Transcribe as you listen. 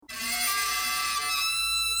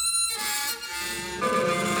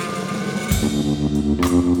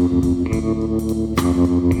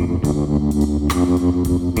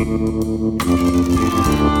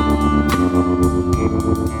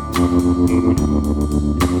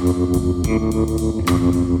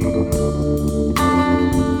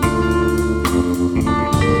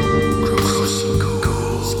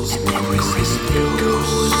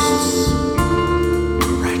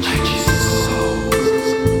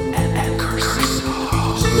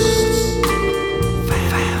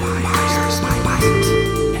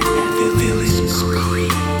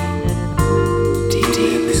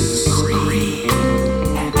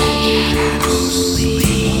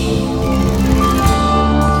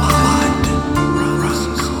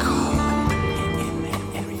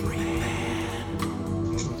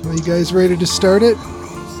You guys ready to start it?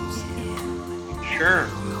 Sure.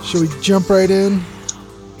 Shall we jump right in?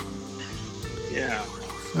 Yeah.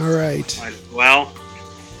 All right. Might as well.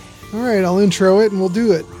 All right, I'll intro it and we'll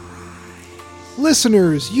do it.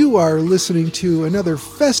 Listeners, you are listening to another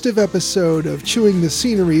festive episode of Chewing the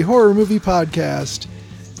Scenery Horror Movie Podcast.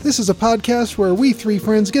 This is a podcast where we three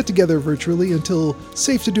friends get together virtually until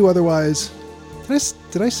safe to do otherwise.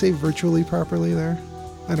 Did I say virtually properly there?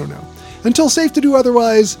 I don't know. Until safe to do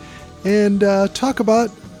otherwise, and talk about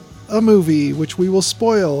a movie, which we will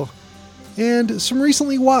spoil, and some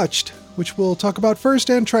recently watched, which we'll talk about first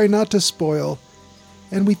and try not to spoil.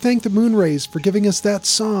 And we thank the Moonrays for giving us that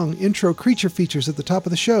song, intro creature features at the top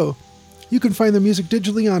of the show. You can find their music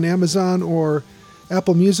digitally on Amazon or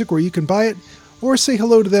Apple Music, where you can buy it, or say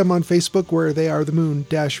hello to them on Facebook, where they are the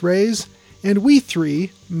Moon-Rays, and we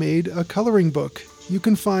three made a coloring book. You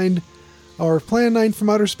can find our Plan 9 from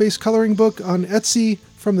Outer Space coloring book on Etsy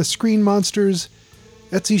from the Screen Monsters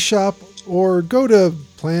Etsy shop, or go to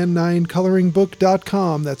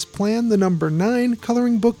plan9coloringbook.com. That's plan the number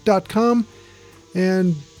 9coloringbook.com,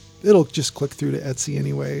 and it'll just click through to Etsy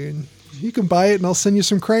anyway. And you can buy it, and I'll send you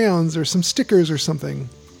some crayons or some stickers or something.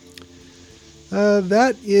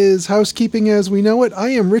 That is housekeeping as we know it. I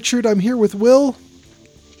am Richard. I'm here with Will.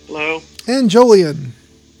 Hello. And Jolien.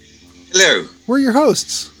 Hello. We're your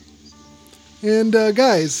hosts. And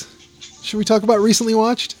guys, should we talk about recently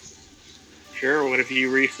watched? Sure, what have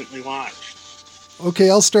you recently watched?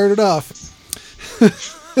 Okay, I'll start it off.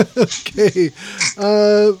 Okay.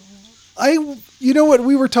 You know what,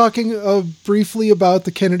 we were talking briefly about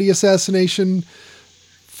the Kennedy assassination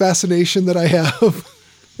fascination that I have.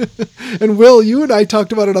 And Will, you and I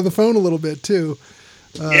talked about it on the phone a little bit too.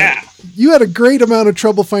 Yeah. You had a great amount of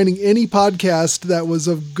trouble finding any podcast that was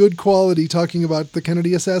of good quality talking about the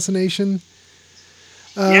Kennedy assassination.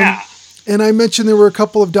 Yeah. And I mentioned there were a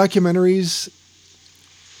couple of documentaries.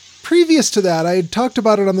 Previous to that, I had talked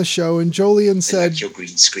about it on the show, and Jolien said... I like your green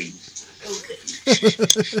screen. Okay.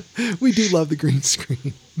 We do love the green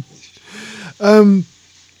screen.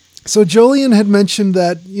 So Jolien had mentioned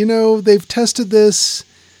that, they've tested this.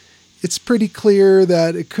 It's pretty clear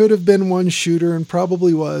that it could have been one shooter, and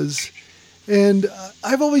probably was. And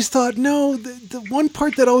I've always thought, no, the one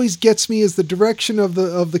part that always gets me is the direction of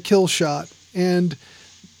the kill shot. And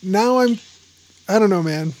now I don't know,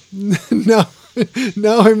 man. Now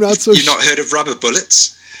I'm not so You've not heard of rubber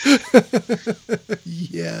bullets?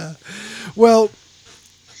 Yeah. Well,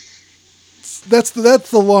 that's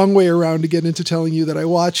the long way around to get into telling you that I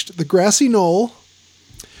watched The Grassy Knoll,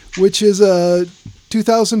 which is a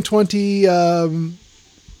 2020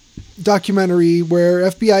 documentary where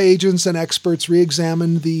FBI agents and experts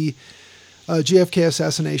re-examined the JFK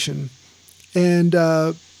assassination. And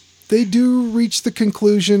they do reach the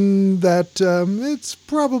conclusion that it's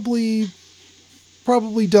probably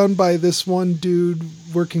done by this one dude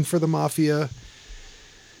working for the mafia.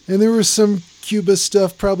 And there was some Cuba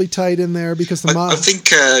stuff probably tied in there because the I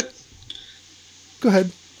think... Go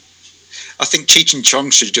ahead. I think Cheech and Chong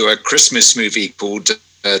should do a Christmas movie called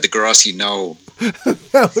The Grassy Knoll.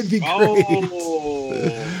 That would be great.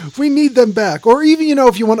 Oh. We need them back. Or even,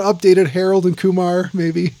 if you want to update it, Harold and Kumar,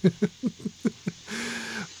 maybe.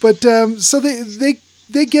 But so they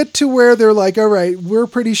get to where they're like, all right, we're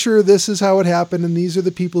pretty sure this is how it happened, and these are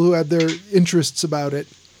the people who had their interests about it.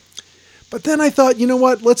 But then I thought, you know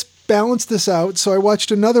what, let's balance this out. So I watched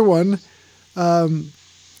another one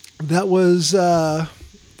that was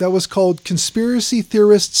called Conspiracy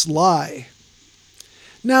Theorists Lie.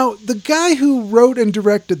 Now, the guy who wrote and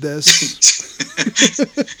directed this,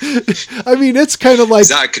 I mean, it's kind of like... Is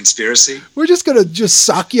that a conspiracy? We're just going to just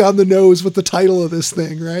sock you on the nose with the title of this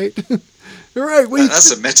thing, right? All right.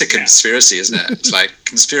 That's a meta-conspiracy, isn't it? It's like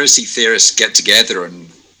conspiracy theorists get together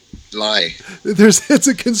and lie. It's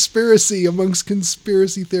a conspiracy amongst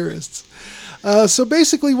conspiracy theorists. So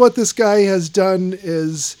basically what this guy has done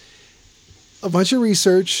is a bunch of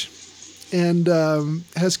research and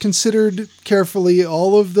has considered carefully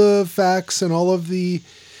all of the facts and all of the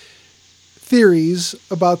theories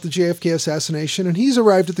about the JFK assassination, and he's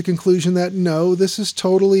arrived at the conclusion that no, this is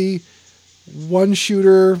totally one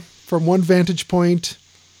shooter from one vantage point,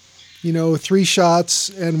 3 shots,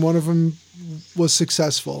 and one of them was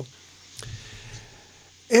successful.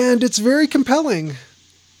 And it's very compelling.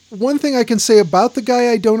 One thing I can say about the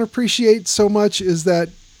guy I don't appreciate so much is that,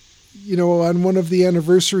 on one of the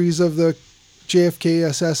anniversaries of the JFK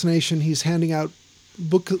assassination, he's handing out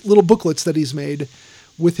little booklets that he's made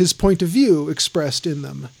with his point of view expressed in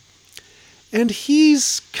them. And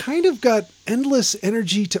he's kind of got endless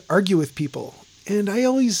energy to argue with people. And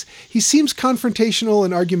he seems confrontational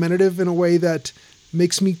and argumentative in a way that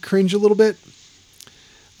makes me cringe a little bit.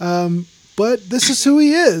 But this is who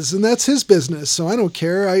he is, and that's his business, so I don't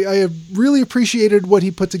care. I have really appreciated what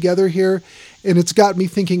he put together here, and it's got me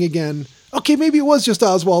thinking again, okay, maybe it was just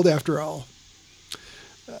Oswald after all.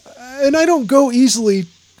 And I don't go easily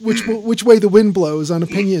which way the wind blows on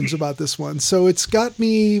opinions about this one, so it's got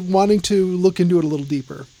me wanting to look into it a little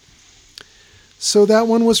deeper. So that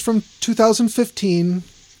one was from 2015.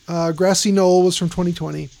 Grassy Knoll was from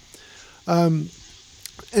 2020.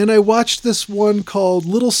 And I watched this one called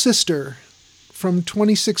Little Sister from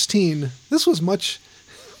 2016. This was much,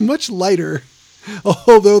 much lighter,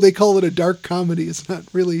 although they call it a dark comedy. It's not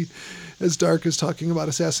really as dark as talking about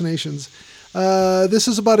assassinations. This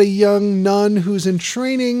is about a young nun who's in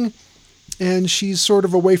training, and she's sort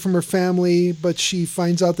of away from her family, but she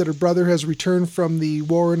finds out that her brother has returned from the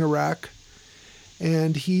war in Iraq,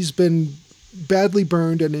 and he's been badly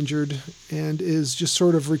burned and injured and is just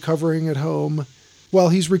sort of recovering at home. Well,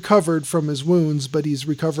 he's recovered from his wounds, but he's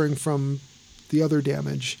recovering from the other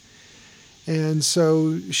damage. And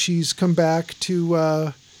so she's come back to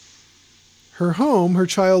her home, her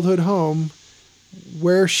childhood home,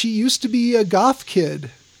 where she used to be a goth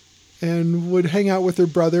kid and would hang out with her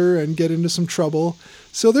brother and get into some trouble.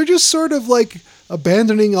 So they're just sort of like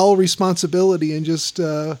abandoning all responsibility and just,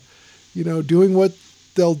 doing what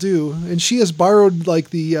they'll do. And she has borrowed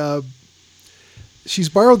she's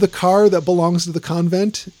borrowed the car that belongs to the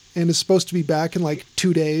convent and is supposed to be back in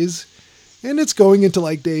 2 days. And it's going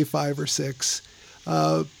into day 5 or 6.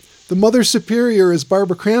 The Mother Superior is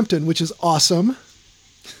Barbara Crampton, which is awesome.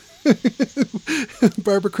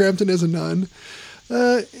 Barbara Crampton as a nun.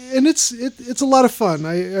 And it's a lot of fun.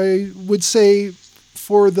 I would say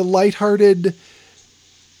for the lighthearted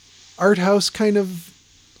art house kind of,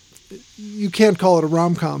 you can't call it a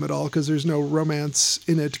rom-com at all because there's no romance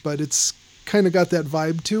in it, but it's kind of got that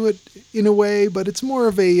vibe to it in a way, but it's more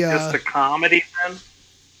of a... just a comedy then?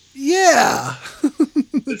 Yeah.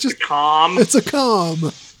 It's a com? It's a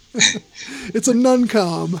com. It's a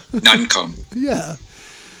nun-com. Nun-com. Yeah.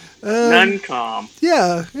 Nun-com.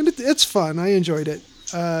 Yeah, and it's fun. I enjoyed it.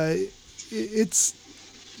 It's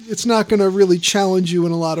not going to really challenge you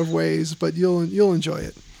in a lot of ways, but you'll enjoy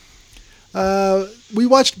it. We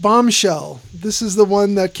watched Bombshell. This is the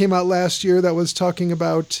one that came out last year that was talking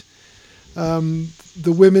about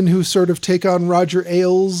the women who sort of take on Roger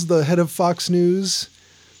Ailes, the head of Fox News,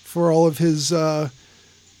 for all of his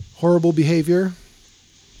horrible behavior.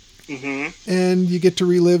 Mm-hmm. And you get to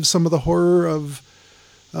relive some of the horror of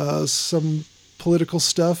some political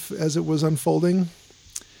stuff as it was unfolding.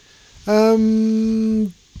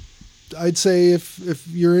 I'd say if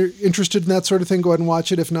you're interested in that sort of thing, go ahead and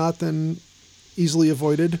watch it. If not, then easily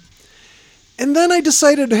avoided. And then I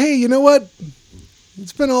decided, hey, you know what?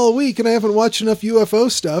 It's been all week and I haven't watched enough UFO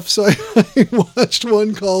stuff, so I watched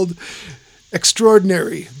one called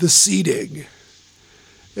Extraordinary, The Seeding.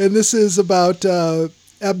 And this is about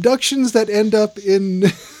abductions that end up in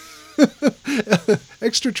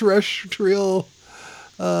extraterrestrial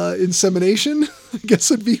insemination, I guess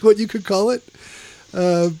would be what you could call it.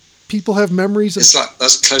 People have memories of...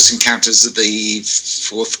 That's Close Encounters of the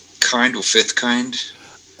fourth kind or fifth kind.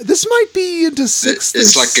 This might be into sixth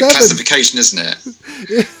It's like seventh. A classification, isn't it?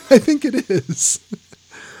 Yeah, I think it is.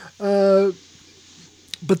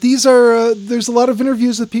 But these are... there's a lot of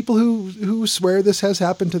interviews with people who swear this has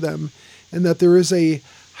happened to them and that there is a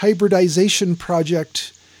hybridization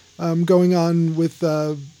project going on with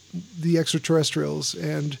the extraterrestrials.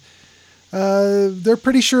 And they're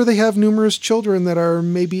pretty sure they have numerous children that are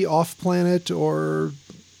maybe off-planet or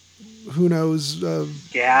who knows.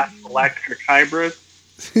 Gas, electric hybrid?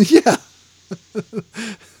 Yeah.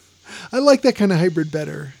 I like that kind of hybrid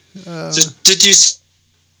better. Did you see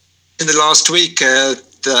in the last week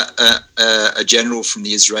that a general from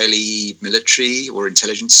the Israeli military or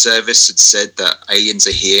intelligence service had said that aliens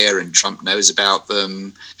are here and Trump knows about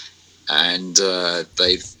them, and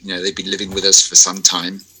they've been living with us for some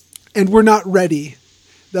time, and we're not ready.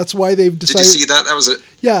 That's why they've decided. Did you see that? That was a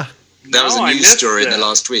yeah. That was a news story in the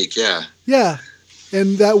last week. Yeah. Yeah,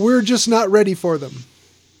 and that we're just not ready for them.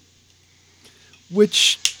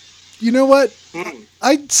 Which, you know what?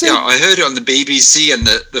 I'd say... Yeah, I heard it on the BBC, and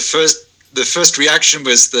the first reaction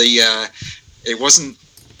was it wasn't,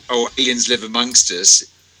 oh, aliens live amongst us,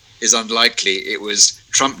 is unlikely. It was,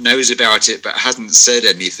 Trump knows about it but hasn't said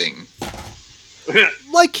anything.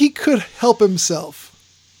 Like he could help himself.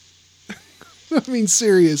 I mean,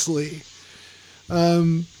 seriously.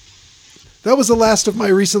 That was the last of my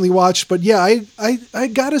recently watched, but yeah, I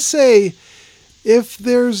gotta say, if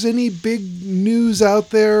there's any big news out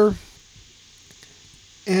there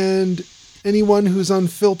and anyone who's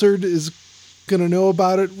unfiltered is gonna know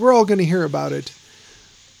about it, we're all gonna hear about it.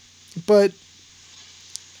 But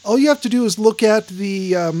all you have to do is look at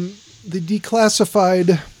the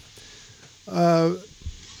declassified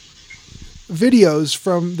videos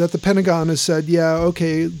from that the Pentagon has said, yeah,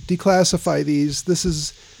 okay, declassify these. This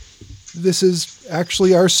is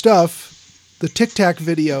actually our stuff. The Tic Tac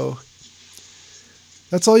video.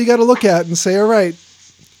 That's all you got to look at and say, all right.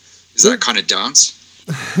 Is that a kind of dance?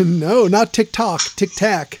 No, not TikTok. Tic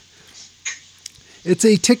Tac. It's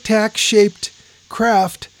a Tic Tac shaped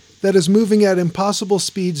craft that is moving at impossible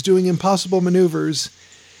speeds, doing impossible maneuvers.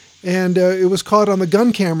 And it was caught on the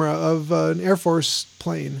gun camera of an Air Force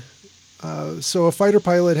plane. So a fighter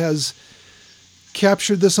pilot has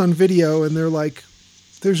captured this on video, and they're like,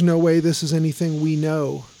 there's no way this is anything we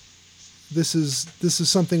know. This is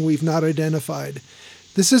something we've not identified.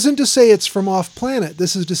 This isn't to say it's from off planet.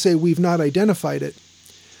 This is to say we've not identified it.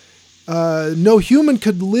 No human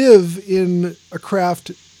could live in a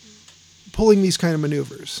craft pulling these kind of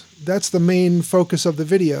maneuvers. That's the main focus of the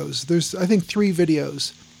videos. There's, I think, 3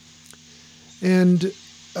 videos. And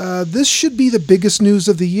this should be the biggest news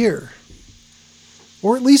of the year.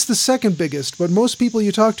 Or at least the second biggest, but most people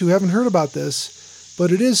you talk to haven't heard about this.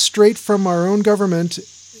 But it is straight from our own government,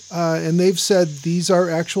 and they've said these are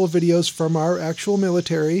actual videos from our actual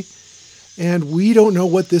military, and we don't know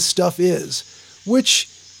what this stuff is, which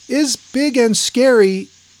is big and scary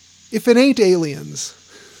if it ain't aliens.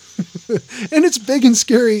 And it's big and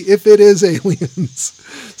scary if it is aliens.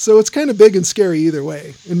 So it's kind of big and scary either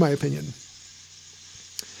way, in my opinion.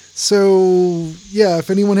 So, yeah, if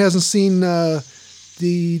anyone hasn't seen the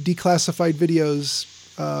declassified videos,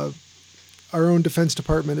 our own Defense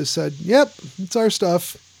Department has said, yep, it's our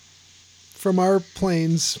stuff from our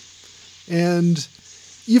planes. And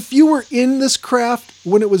if you were in this craft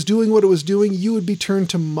when it was doing what it was doing, you would be turned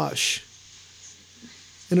to mush.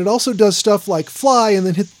 And it also does stuff like fly and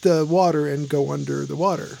then hit the water and go under the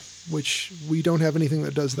water, which we don't have anything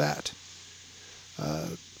that does that.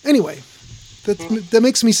 Anyway, that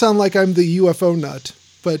makes me sound like I'm the UFO nut,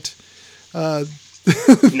 but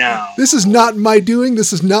no, this is not my doing.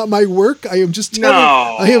 This is not my work. I am just telling.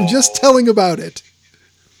 No. I am just telling about it.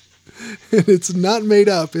 And it's not made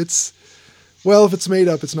up. If it's made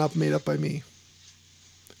up, it's not made up by me.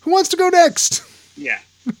 Who wants to go next? Yeah.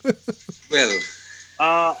 Well,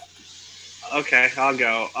 okay, I'll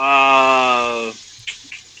go.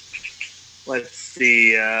 Let's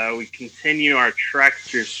see. We continue our trek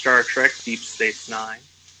through Star Trek Deep Space Nine.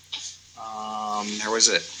 how is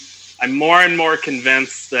it? I'm more and more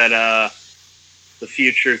convinced that the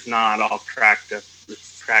future's not all cracked up.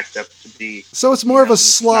 It's cracked up to be. So it's more of a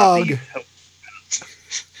slog.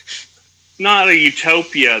 Not a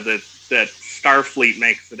utopia that Starfleet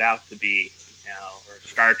makes it out to be, or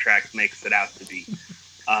Star Trek makes it out to be.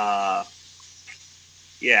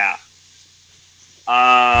 Yeah.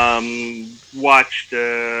 Watched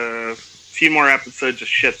a few more episodes of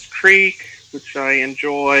Schitt's Creek, which I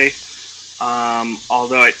enjoy.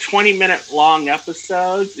 Although at 20-minute long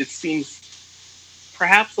episodes, it seems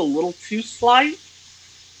perhaps a little too slight.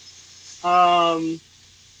 I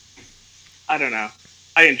don't know.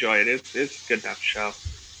 I enjoy it. It's a good enough show.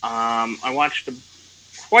 I watched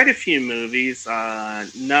quite a few movies,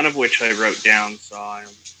 none of which I wrote down, so I'm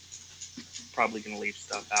probably going to leave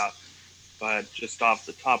stuff out. But just off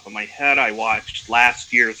the top of my head, I watched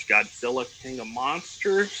last year's Godzilla King of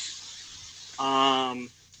Monsters.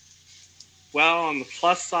 Well, on the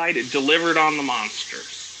plus side, it delivered on the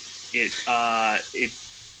monsters. It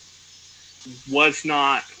was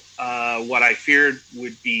not what I feared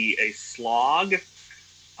would be a slog,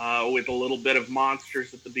 with a little bit of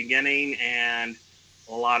monsters at the beginning and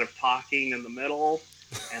a lot of talking in the middle,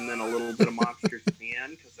 and then a little bit of monsters at the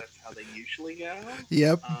end, because that's how they usually go.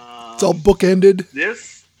 Yep. It's all bookended.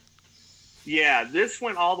 This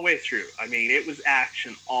went all the way through. I mean, it was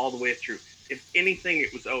action all the way through. If anything,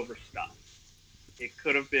 it was overstuffed. It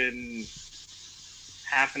could have been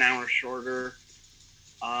half an hour shorter,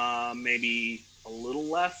 maybe a little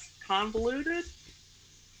less convoluted.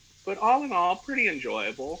 but all in all, pretty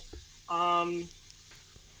enjoyable. I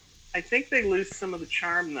think they lose some of the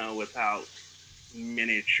charm though without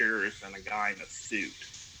miniatures and a guy in a suit.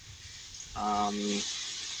 Um,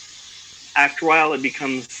 After a while, it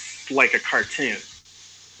becomes like a cartoon.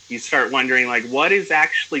 You start wondering, like, what is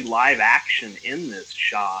actually live action in this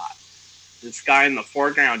shot? This guy in the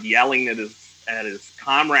foreground yelling at his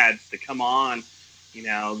comrades to come on,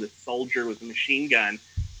 this soldier with a machine gun.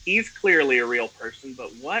 He's clearly a real person, but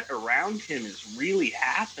what around him is really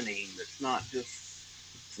happening that's not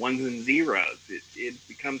just ones and zeros? It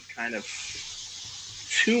becomes kind of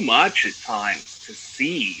too much at times to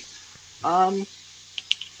see. I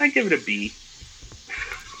give it a B.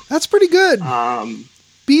 That's pretty good.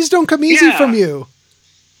 B's don't come easy from you.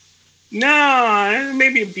 No,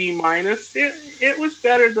 maybe a B minus. It was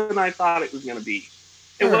better than I thought it was going to be.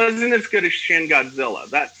 It wasn't as good as Shin Godzilla.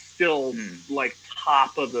 That's still like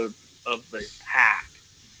top of the pack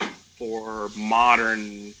for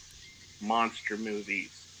modern monster movies,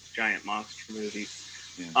 giant monster movies.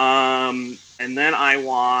 Yeah. And then I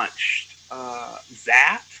watched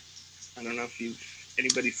Zat. I don't know if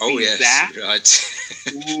anybody's seen Zat. Right.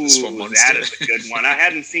 Ooh, Zat is a good one. I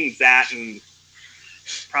hadn't seen Zat in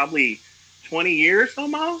probably 20 years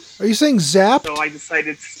almost. Are you saying Zapped? So I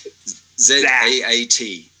decided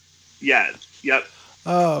Z-A-A-T. Yeah. Yep.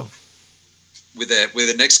 Oh. With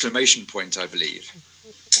an exclamation point, I believe.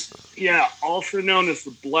 Yeah, also known as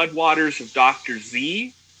the Blood Waters of Dr.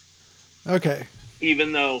 Z. Okay.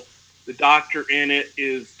 Even though the doctor in it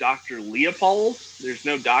is Dr. Leopold, there's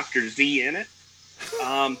no Dr. Z in it.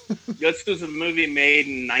 This was a movie made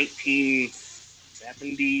in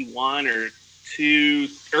 1971 or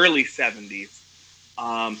early 70s,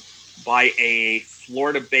 by a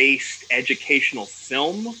Florida-based educational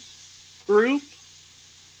film group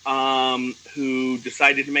who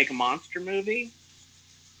decided to make a monster movie.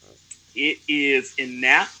 It is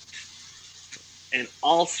inept in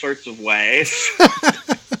all sorts of ways.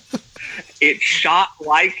 It's shot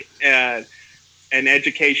like an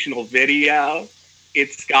educational video.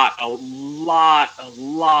 It's got a lot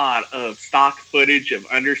of stock footage of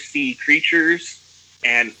undersea creatures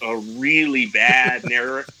and a really bad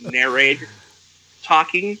narrator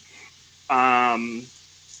talking. I'm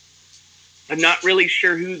not really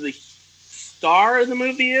sure who the star of the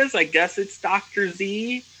movie is. I guess it's Dr.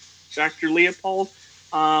 Z, Dr. Leopold.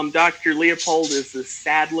 Dr. Leopold is this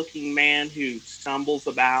sad-looking man who stumbles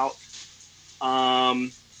about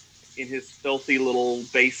in his filthy little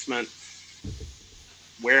basement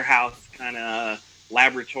warehouse kind of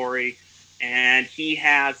laboratory, and he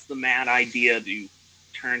has the mad idea to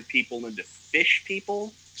turn people into fish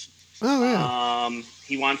people. Oh, yeah.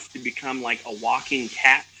 He wants to become like a walking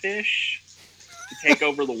catfish to take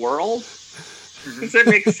over the world. Does that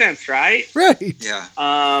make sense, right? Right. Yeah.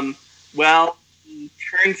 Well, he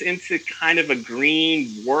turns into kind of a green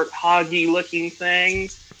warthoggy looking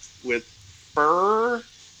thing with fur.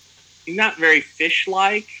 Not very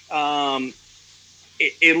fish-like.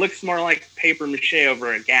 It looks more like paper mache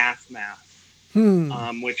over a gas mask,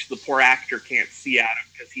 which the poor actor can't see out of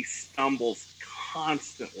because he stumbles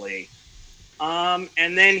constantly.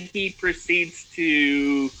 And then he proceeds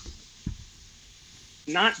to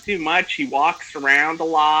not do much. He walks around a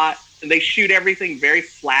lot. And they shoot everything very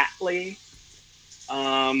flatly.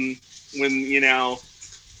 When,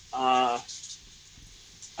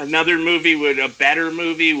 a better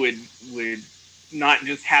movie would not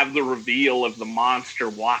just have the reveal of the monster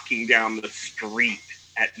walking down the street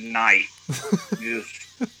at night, just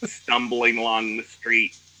stumbling along the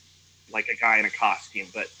street like a guy in a costume,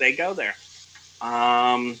 but they go there.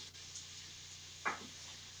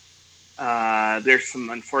 There's some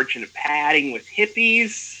unfortunate padding with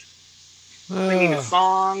hippies singing a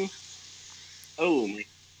song. Oh, my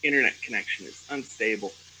internet connection is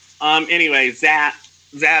unstable. Anyway, Zat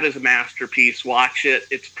is a masterpiece. Watch it.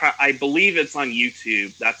 I believe it's on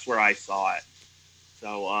YouTube. That's where I saw it.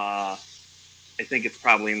 So I think it's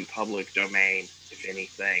probably in the public domain, if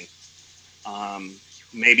anything.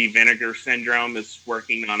 Maybe Vinegar Syndrome is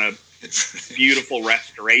working on a beautiful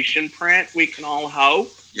restoration print, we can all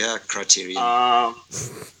hope. Yeah, Criterion.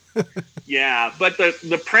 Yeah, but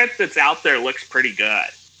the print that's out there looks pretty good.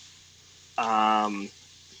 Well,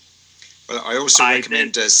 I also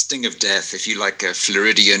recommend Sting of Death if you like a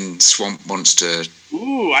Floridian swamp monster.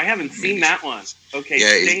 Ooh, I haven't seen that one. Okay,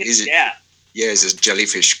 yeah, Sting of Death. Yeah, he's a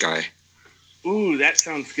jellyfish guy. Ooh, that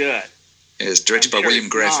sounds good. Yeah, it's directed by William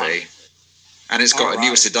Grefé. And it's got a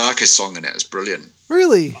Neo Sedaka song in it. It's brilliant.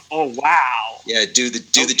 Really? Oh, wow. Yeah, do the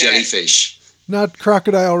jellyfish. Not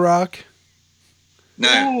Crocodile Rock?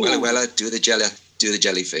 No, Wella Wella, do the Do the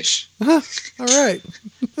jellyfish. All right.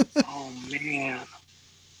 Oh man.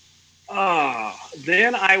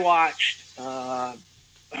 Then I watched,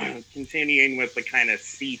 continuing with the kind of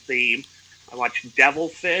sea theme, I watched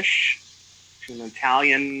Devilfish, which is an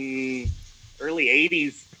Italian early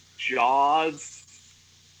 80s Jaws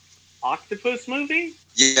octopus movie.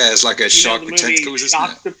 Yeah, it's like a shark with tentacles, isn't it?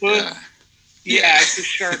 Octopus. Yeah, it's a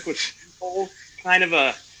shark with tentacles, kind of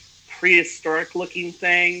a prehistoric looking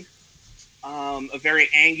thing. A very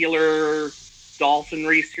angular dolphin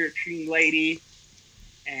researching lady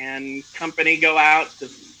and company go out to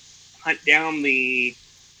hunt down the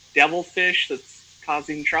devilfish that's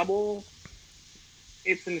causing trouble.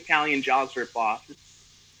 It's an Italian Jaws ripoff.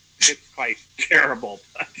 It's quite terrible.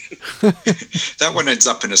 That one ends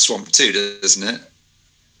up in a swamp too, doesn't it?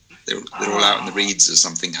 They're all out in the reeds or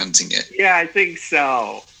something hunting it. Yeah, I think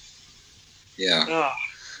so. Yeah.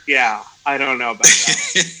 Yeah, I don't know about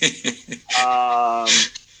that.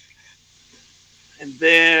 And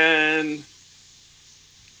then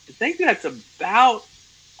I think that's about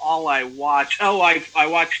all I watched. Oh, I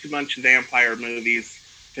watched a bunch of vampire movies,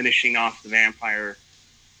 finishing off the vampire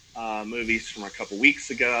movies from a couple weeks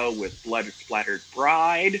ago with Blood Splattered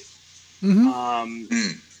Bride.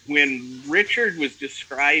 Mm-hmm. When Richard was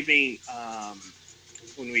describing,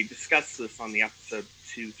 when we discussed this on the episode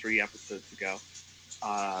 2-3 episodes ago,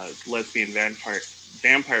 lesbian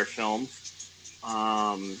vampire films,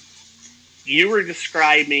 you were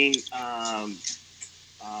describing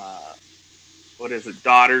what is it,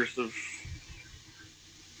 Daughters of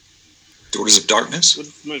Darkness? What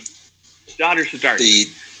is the movie? Daughters of Darkness.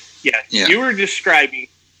 Yeah, you were describing,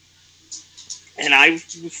 and I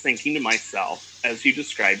was thinking to myself as you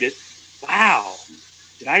described it, wow,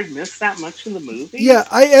 did I miss that much in the movie? Yeah,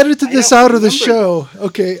 I edited this out of the show.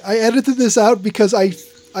 Okay, I edited this out because I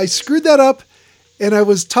screwed that up, and I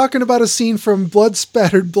was talking about a scene from Blood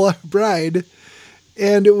Splattered Bride,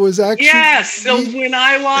 and it was actually... Yes, so when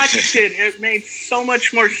I watched it, it made so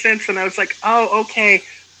much more sense, and I was like, oh, okay,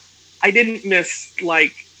 I didn't miss,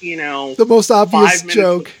 like, the most obvious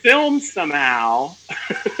joke. Of film somehow.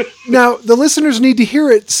 Now, the listeners need to hear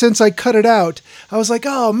it since I cut it out. I was like,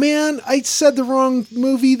 oh man, I said the wrong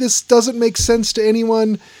movie. This doesn't make sense to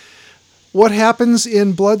anyone. What happens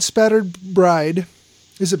in Blood Splattered Bride?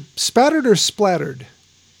 Is it spattered or splattered?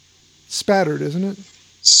 Spattered, isn't it?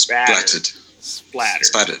 Splattered.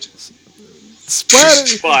 Splattered.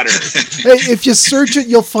 Hey, if you search it,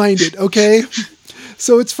 you'll find it, okay?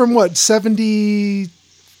 So it's from what, 77,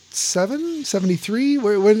 73?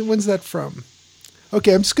 When's that from?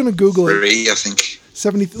 Okay, I'm just going to Google it. I think.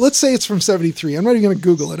 70. Let's say it's from 73. I'm not even going to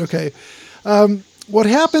Google it, okay? What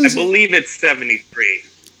happens... I believe it's 73.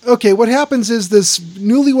 Okay, what happens is this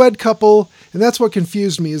newlywed couple, and that's what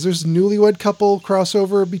confused me, is there's a newlywed couple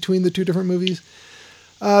crossover between the two different movies.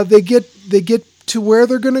 They get to where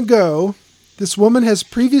they're going to go. This woman has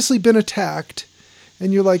previously been attacked,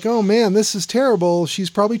 and you're like, oh man, this is terrible. She's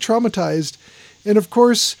probably traumatized. And of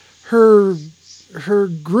course, her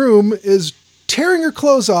groom is tearing her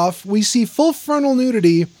clothes off. We see full frontal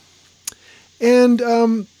nudity. And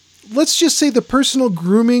let's just say the personal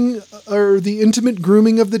grooming or the intimate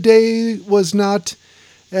grooming of the day was not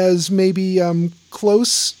as maybe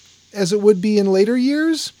close as it would be in later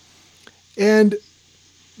years. And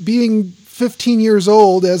being 15 years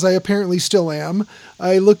old, as I apparently still am,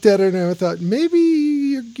 I looked at it and I thought, maybe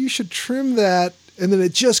you should trim that. And then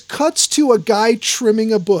it just cuts to a guy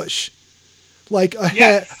trimming a bush, like a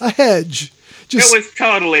hedge. It was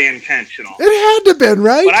totally intentional. It had to have been,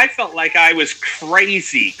 right? But I felt like I was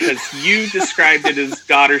crazy because you described it as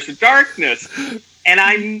Daughters of Darkness. And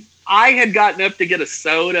I had gotten up to get a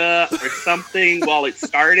soda or something while it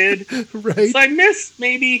started. Right. So I missed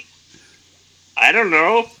maybe, I don't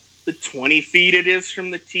know, the 20 feet it is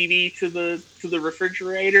from the TV to the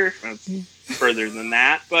refrigerator. It's further than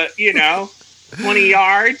that, but 20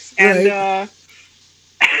 yards. And, right.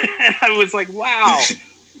 And I was like, wow.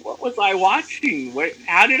 What was I watching?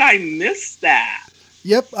 How did I miss that?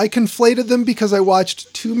 Yep, I conflated them because I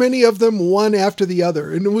watched too many of them one after the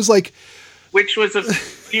other. And it was like... Which was a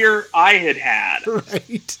fear I had.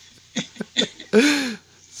 Right.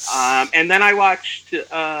 And then I watched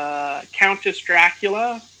Countess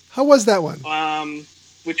Dracula. How was that one?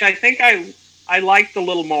 Which I think I liked a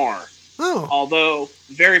little more. Oh. Although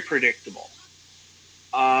very predictable.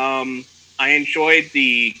 I enjoyed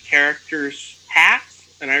the characters' hats.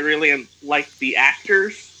 And I really liked the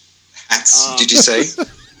actors. Hats, did you say?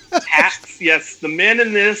 Hats, yes. The men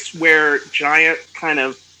in this wear giant kind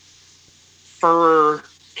of fur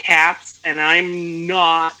caps, and I'm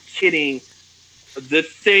not kidding. The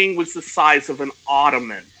thing was the size of an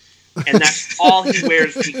ottoman. and that's all he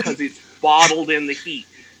wears because it's bottled in the heat.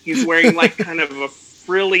 He's wearing like kind of a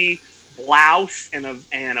frilly blouse and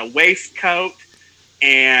a waistcoat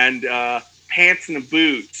and pants and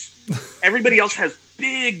boots. Everybody else has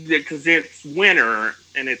big, because it's winter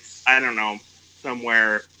and it's, I don't know,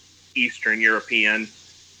 somewhere Eastern European,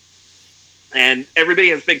 and everybody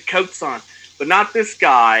has big coats on, but not this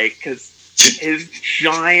guy, because his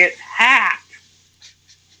giant hat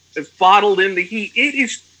is bottled in the heat. It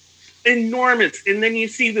is enormous. And then you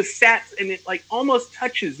see the sets and it like almost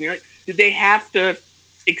touches. And you're like, did they have to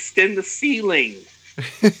extend the ceiling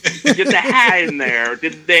to get the hat in there?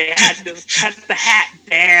 Did they have to cut the hat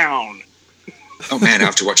down? Oh man, I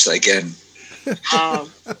have to watch that again.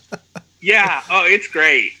 Yeah. Oh, it's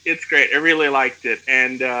great. It's great. I really liked it.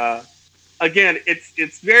 And again,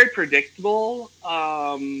 it's very predictable.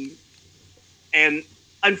 And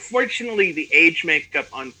unfortunately, the age makeup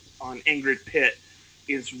on Ingrid Pitt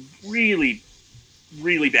is really,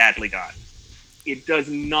 really badly done. It does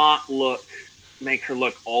not make her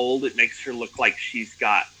look old. It makes her look like she's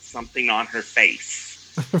got something on her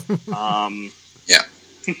face. Yeah.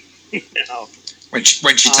 You know, when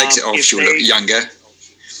she takes it off, she'll look younger.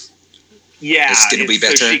 Yeah, it's going to be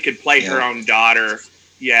better. So she could play her own daughter.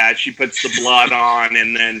 Yeah, she puts the blood on,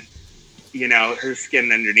 and then, you know, her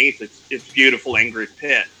skin underneath. It's beautiful Ingrid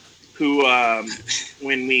Pitt, who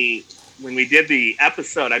when we did the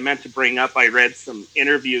episode, I meant to bring up. I read some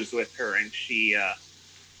interviews with her, and she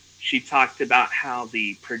talked about how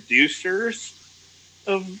the producers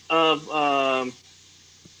of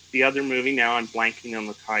the other movie, now I'm blanking on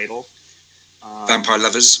the title, Vampire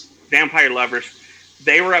Lovers,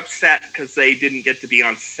 they were upset because they didn't get to be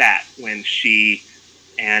on set when she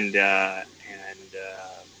and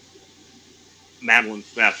Madeline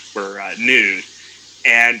Smith were nude.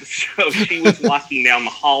 And so she was walking down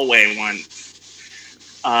the hallway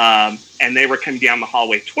once, and they were coming down the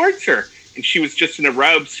hallway towards her, and she was just in a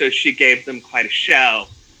robe, so she gave them quite a show.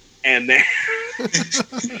 And then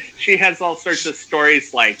she has all sorts of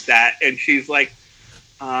stories like that, and she's like,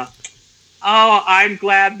 "Oh, I'm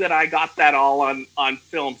glad that I got that all on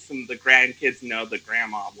film, so the grandkids know that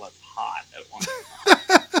Grandma was hot at one time."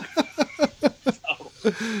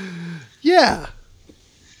 So, yeah,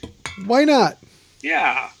 why not?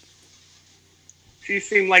 Yeah. She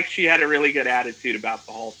seemed like she had a really good attitude about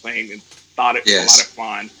the whole thing and thought it was a lot of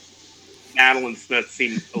fun. Madeline Smith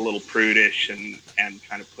seemed a little prudish and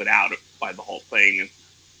kind of put out by the whole thing and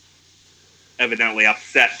evidently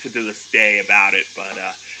upset to this day about it. But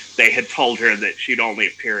they had told her that she'd only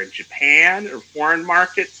appear in Japan or foreign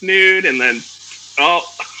markets nude, and then,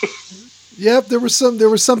 Yep, there was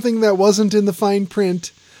something that wasn't in the fine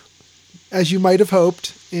print, as you might have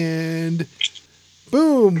hoped, and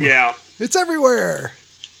boom! Yeah, it's everywhere.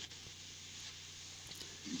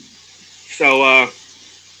 So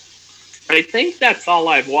I think that's all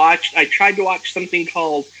I've watched. I tried to watch something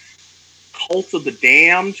called Cult of the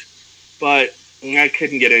Damned, but I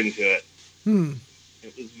couldn't get into it.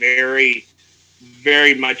 It was very,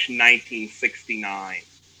 very much 1969.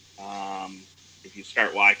 If you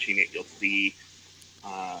start watching it, you'll see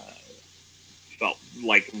felt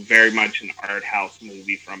like very much an art house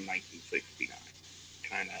movie from 1969.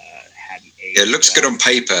 Kind of hadn't aged. Yeah, it looks good on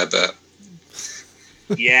paper, but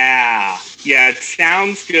yeah, it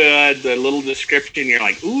sounds good. The little description, you're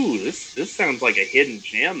like, ooh, this sounds like a hidden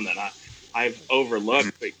gem that I've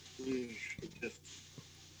overlooked, but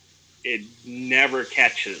it never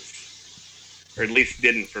catches, or at least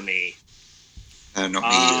didn't for me. No, not me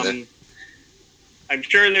either. I'm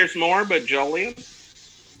sure there's more, but Jolien?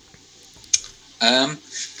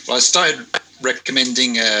 Well, I started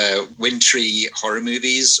recommending wintry horror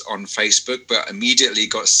movies on Facebook, but immediately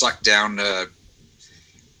got sucked down a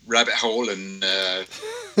rabbit hole and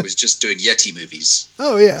was just doing Yeti movies.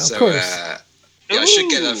 Oh, yeah, so, of course. I should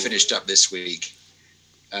get that finished up this week.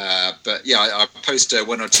 But yeah, I post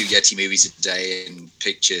 1 or 2 Yeti movies a day and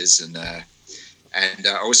pictures, and I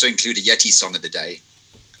also include a Yeti song of the day.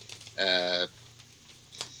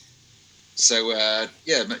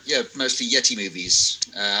 Mostly Yeti movies.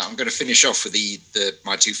 I'm going to finish off with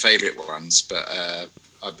my 2 favorite ones, but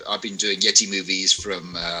I've been doing Yeti movies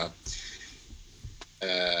from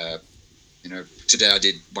today I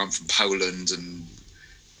did one from Poland, and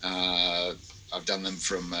I've done them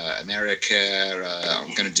from America.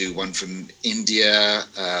 I'm going to do one from India.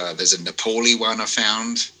 There's a Nepali one I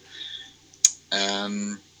found.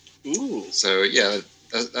 Ooh. So yeah,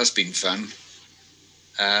 that's been fun.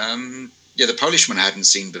 The Polish one I hadn't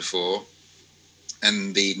seen before,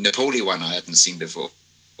 and the Nepali one I hadn't seen before.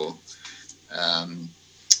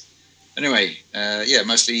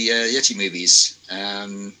 Mostly Yeti movies.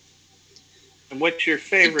 And what's your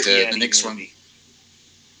favorite Yeti the next movie?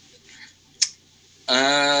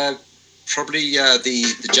 One? Probably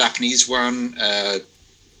the Japanese one.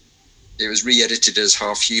 It was re-edited as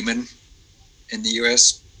Half Human in the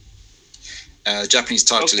US. Japanese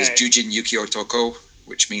title is Jujin Yuki Otoko,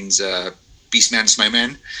 which means Beastman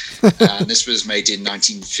Snowman. And this was made in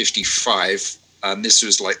 1955. And this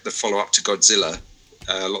was like the follow-up to Godzilla.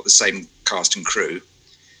 A lot of the same cast and crew.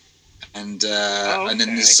 And and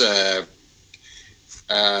then this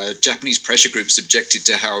Japanese pressure groups objected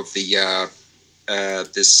to how the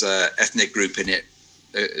this ethnic group in it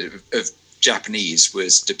of Japanese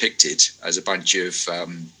was depicted as a bunch of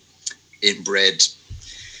inbred,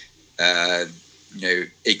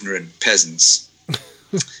 ignorant peasants,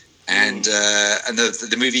 and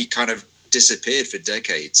the movie kind of disappeared for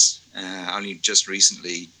decades. Only just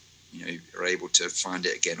recently, are able to find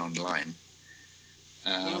it again online.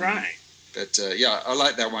 Right. But I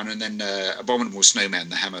like that one. And then Abominable Snowman,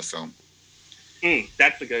 the Hammer film.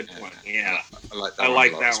 That's a good one. Yeah, I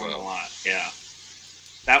like that one a lot. Yeah,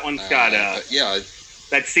 that one's got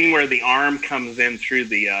that scene where the arm comes in through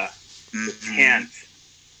the tent.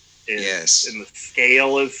 Yes, and the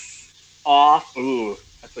scale is off. Ooh,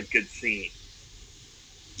 that's a good scene.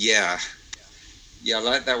 Yeah, I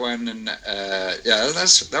like that one, and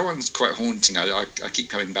that one's quite haunting. I keep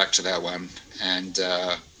coming back to that one, and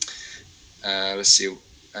let's see.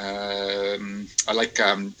 I like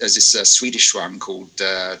there's this Swedish one called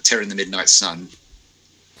Terror in the Midnight Sun,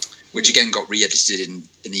 which again got re-edited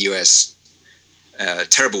in the US.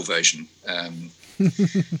 Terrible version.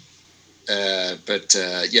 But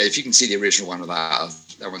if you can see the original one of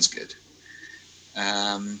that one's good.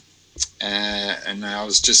 And I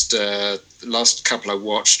was just the last couple I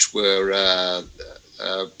watched were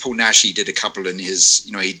Paul Nash. He did a couple in his,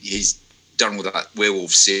 he's done all that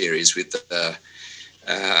werewolf series with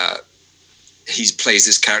he plays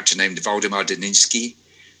this character named Waldemar Daninsky,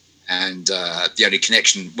 and the only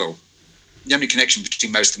connection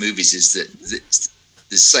between most of the movies is that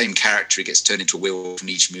the same character gets turned into a werewolf in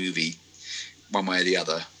each movie, one way or the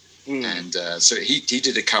other. And so he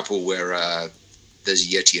did a couple where there's a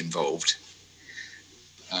Yeti involved.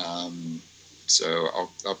 So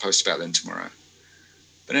I'll post about them tomorrow.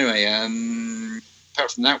 But anyway,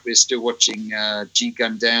 apart from that, we're still watching G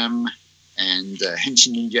Gundam and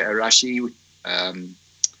Henshin Ninja Arashi.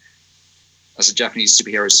 That's a Japanese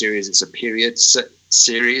superhero series. It's a period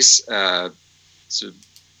series. But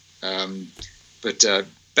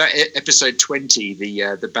episode 20,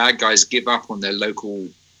 the bad guys give up on their local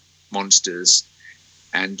monsters,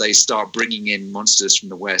 and they start bringing in monsters from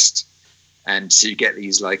the West. And so you get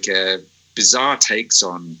these like bizarre takes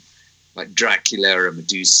on like Dracula and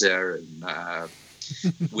Medusa and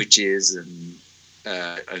witches and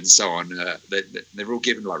so on. They're all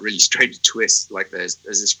given like really strange twists. Like there's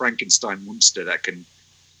this Frankenstein monster that can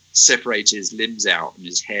separate his limbs out and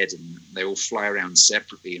his head, and they all fly around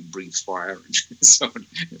separately and breathe fire and so on.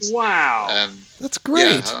 Wow, that's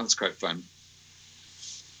great. Yeah, that's quite fun.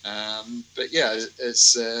 But yeah,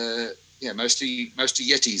 it's mostly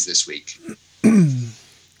Yetis this week.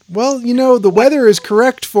 Well, the weather is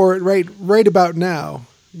correct for it right about now.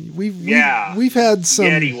 We've had some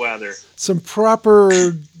Yeti weather, some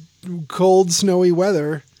proper cold, snowy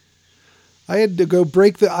weather. I had to go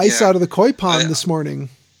break the ice out of the koi pond this morning.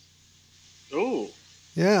 Oh,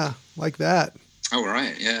 yeah, like that. Oh,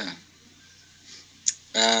 right, yeah.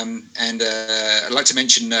 And I'd like to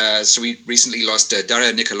mention, so we recently lost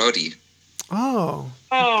Daria Nicolodi. Oh,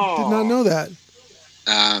 did not know that.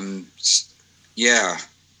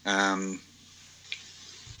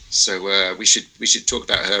 So we should talk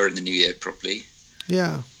about her in the new year properly.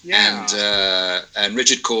 Yeah. And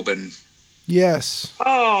Richard Corbin. Yes.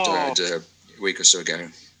 Died a week or so ago.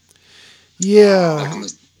 Yeah. Like on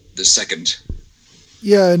the 2nd.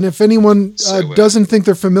 Yeah, and if anyone doesn't think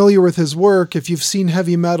they're familiar with his work, if you've seen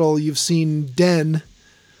Heavy Metal, you've seen Den,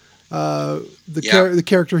 the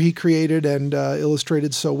character he created and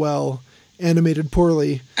illustrated so well, animated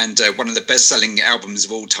poorly. And one of the best-selling albums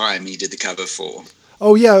of all time he did the cover for.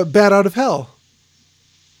 Oh, yeah, Bat Out of Hell.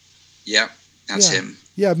 Yeah, that's him.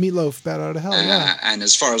 Yeah, Meatloaf, Bat Out of Hell, yeah. And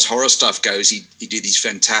as far as horror stuff goes, he did these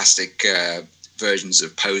fantastic versions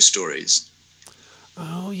of Poe stories.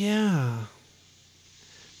 Oh, yeah.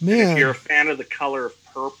 Man. And if you're a fan of the color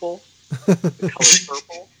purple,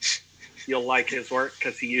 you'll like his work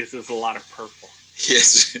because he uses a lot of purple.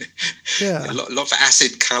 Yes. Yeah. a lot of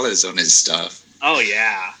acid colors on his stuff. Oh,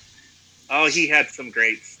 yeah. Oh, he had some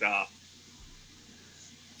great stuff.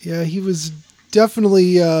 Yeah, he was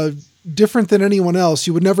definitely different than anyone else.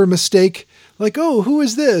 You would never mistake Like, oh, who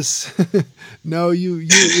is this? No,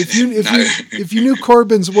 if No. you knew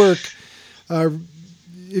Corbin's work,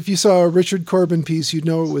 if you saw a Richard Corbin piece, you'd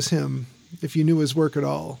know it was him. If you knew his work at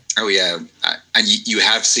all. Oh yeah, and you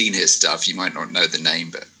have seen his stuff. You might not know the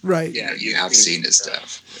name, but Right. yeah, you have seen his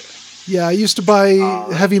stuff. Yeah, I used to buy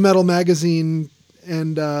Heavy Metal magazine,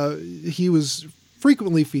 and he was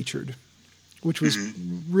frequently featured, which was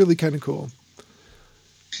really kind of cool.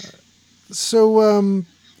 So,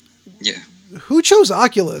 Yeah, who chose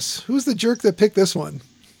Oculus? Who's the jerk that picked this one?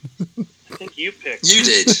 I think you picked. you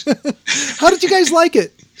did. How did you guys like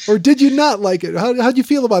it? Or did you not like it? How'd you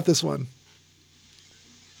feel about this one?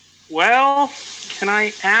 Well, can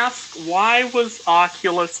I ask, why was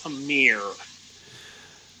Oculus a mirror?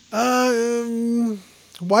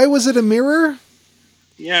 Why was it a mirror?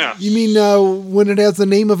 Yeah. You mean when it has the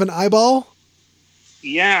name of an eyeball?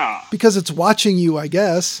 Yeah. Because it's watching you, I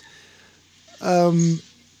guess.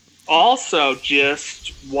 Also,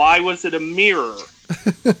 just, why was it a mirror?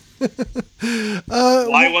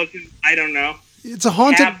 Why wasn't, I don't know, It's a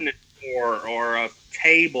haunted cabinet or a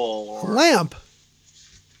table or lamp.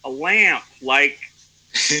 a lamp? Like,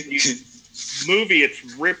 the movie,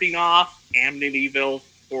 it's ripping off Amityville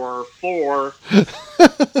Horror 4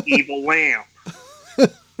 Evil Lamp.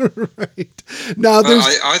 Right. Now, there's...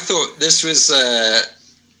 I thought this was.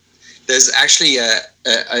 There's actually.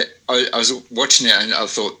 I was watching it and I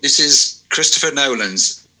thought this is Christopher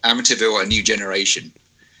Nolan's Amityville: A New Generation.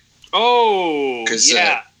 Oh, 'Cause,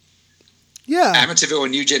 yeah. yeah. Amityville: A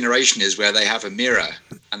New Generation is where they have a mirror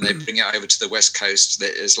and they bring it over to the West Coast.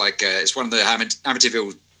 It's like it's one of the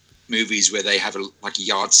Amityville movies where they have a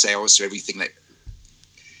yard sale, so everything that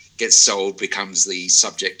gets sold becomes the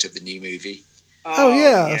subject of the new movie. Oh,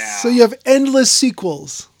 yeah. So you have endless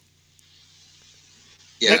sequels.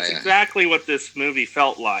 Yeah, That's exactly what this movie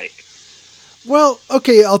felt like. Well,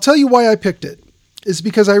 okay, I'll tell you why I picked it. Is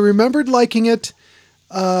because I remembered liking it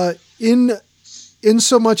in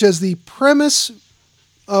so much as the premise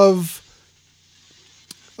of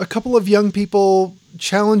a couple of young people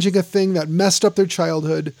challenging a thing that messed up their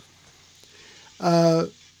childhood. Them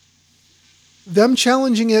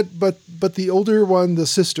challenging it, but the older one, the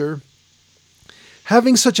sister,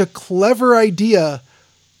 having such a clever idea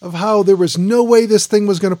of how there was no way this thing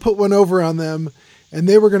was going to put one over on them, and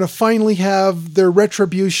they were going to finally have their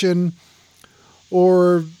retribution,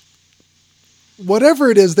 or whatever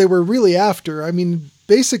it is they were really after. I mean,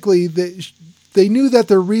 basically, they knew that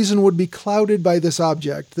their reason would be clouded by this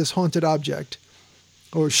object, this haunted object,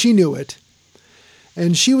 or she knew it.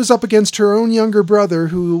 And she was up against her own younger brother,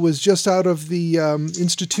 who was just out of the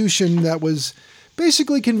institution that was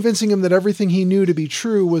basically convincing him that everything he knew to be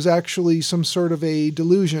true was actually some sort of a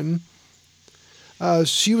delusion.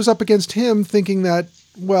 She was up against him thinking that,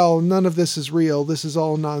 well, none of this is real. This is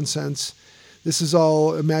all nonsense. This is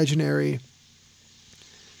all imaginary.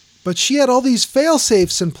 But she had all these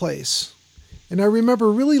fail-safes in place. And I remember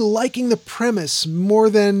really liking the premise more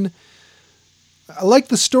than... I liked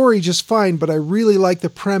the story just fine, but I really liked the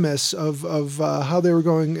premise of how they were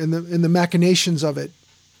going and the machinations of it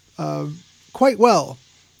quite well.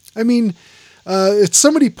 I mean, it's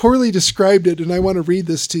somebody poorly described it, and I want to read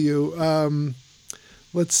this to you.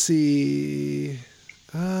 Let's see.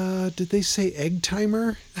 Did they say egg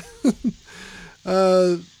timer?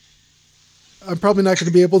 I'm probably not going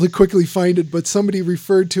to be able to quickly find it, but somebody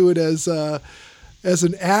referred to it as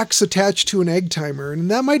an axe attached to an egg timer,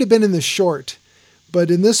 and that might have been in the short. But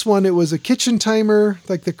in this one, it was a kitchen timer,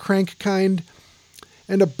 like the crank kind,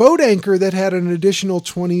 and a boat anchor that had an additional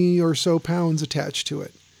 20 or so pounds attached to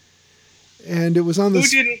it. And it was on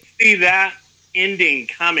this... Who didn't see that ending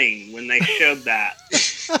coming when they showed that?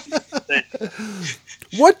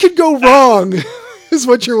 What could go wrong, is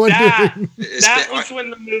what you're wondering. That was when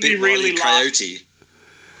the movie really lost. Coyote.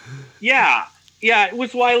 Yeah, it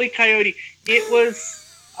was Wile E. Coyote. It was...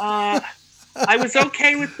 I was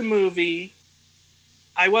okay with the movie.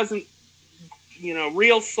 I wasn't,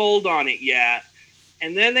 real sold on it yet.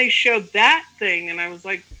 And then they showed that thing, and I was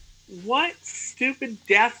like, what stupid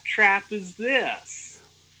death trap is this?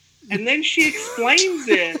 And then she explains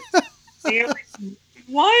it. And you're like,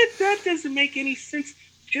 what? That doesn't make any sense.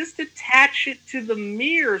 Just attach it to the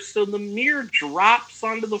mirror so the mirror drops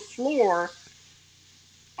onto the floor,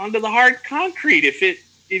 onto the hard concrete if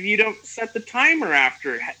you don't set the timer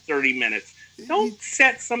after 30 minutes. Don't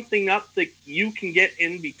set something up that you can get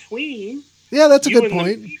in between. Yeah, that's a good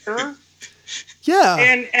point. Yeah.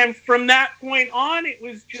 And from that point on, it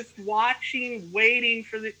was just waiting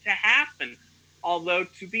for it to happen. Although,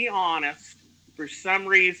 to be honest, for some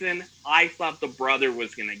reason, I thought the brother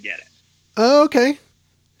was going to get it. Oh, okay.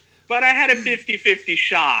 but I had a 50-50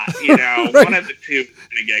 shot. You know, Right. one of the two was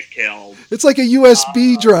going to get killed. It's like a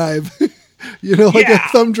USB drive, like Yeah. a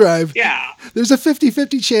thumb drive. Yeah, There's a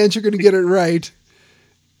 50-50 chance you're going to get it right.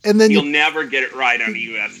 And then you'll never get it right on a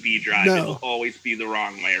USB drive. No. It'll always be the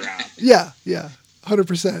wrong way around. yeah,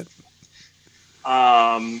 100%.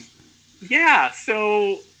 Yeah,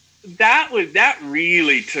 so that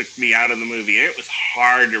really took me out of the movie. It was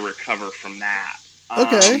hard to recover from that.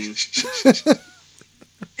 Okay.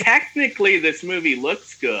 Technically, this movie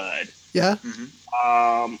looks good. Yeah.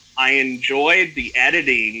 I enjoyed the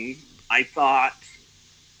editing. I thought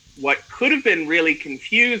what could have been really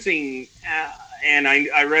confusing, and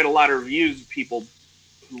I read a lot of reviews of people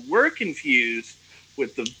who were confused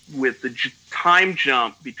with the time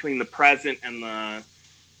jump between the present and the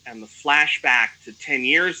flashback to 10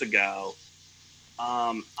 years ago.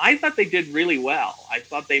 I thought they did really well. I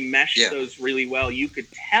thought they meshed those really well. You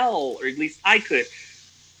could tell, or at least I could.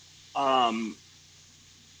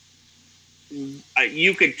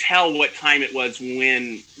 You could tell what time it was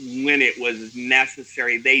when it was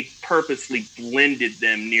necessary. They purposely blended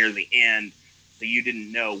them near the end, so you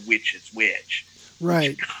didn't know which is which.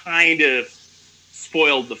 Right. Which kind of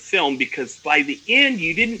spoiled the film, because by the end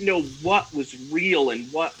you didn't know what was real and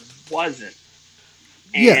what wasn't.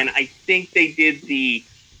 And I think they did the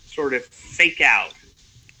sort of fake out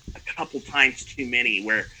a couple times too many,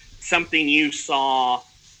 where something you saw,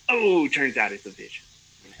 turns out it's a vision.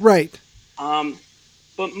 Right.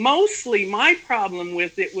 But mostly my problem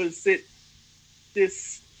with it was that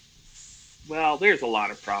there's a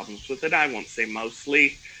lot of problems with it. I won't say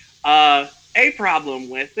mostly. A problem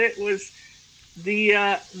with it was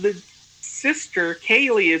the sister,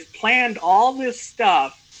 Kaylee, has planned all this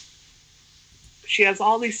stuff. She has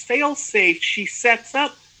all these fail-safes she sets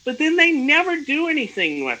up, but then they never do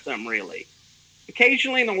anything with them, really.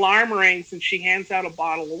 Occasionally an alarm rings and she hands out a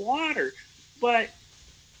bottle of water. But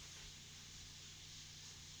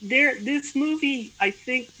this movie, I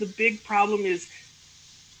think the big problem is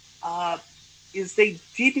they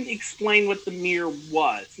didn't explain what the mirror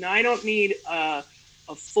was. Now, I don't need a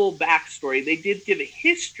full backstory. They did give a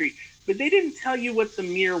history, but they didn't tell you what the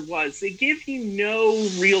mirror was. They give you no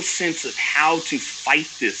real sense of how to fight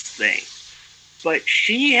this thing. But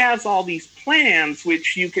she has all these plans,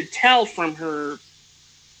 which you could tell from her,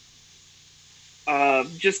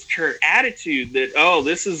 just her attitude that,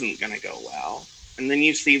 this isn't going to go well. And then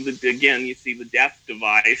you see the death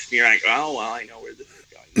device, and you're like, oh, well, I know where this is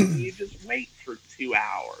going. And you just wait for 2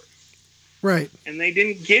 hours. Right. And they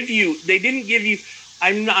didn't give you,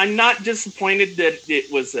 I'm not disappointed that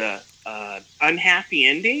it was a unhappy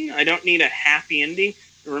ending. I don't need a happy ending.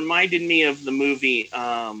 It reminded me of the movie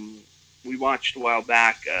we watched a while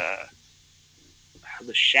back,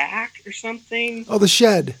 The Shack or something. Oh, The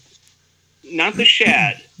Shed. Not The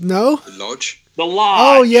Shed. No? The Lodge. The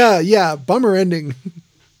Lodge. Oh, yeah. Bummer ending.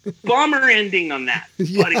 Bummer ending on that,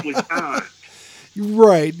 Yeah. but it was earned.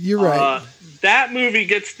 Right, you're right. That movie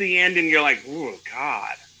gets to the end and you're like, oh,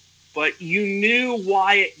 God. But you knew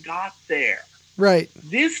why it got there. Right.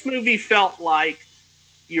 This movie felt like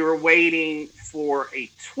you were waiting for a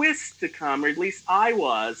twist to come, or at least I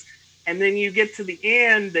was, and then you get to the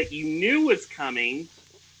end that you knew was coming,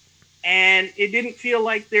 and it didn't feel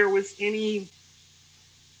like there was any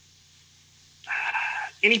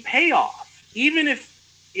payoff. Even if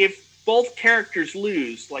both characters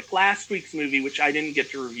lose, like last week's movie, which I didn't get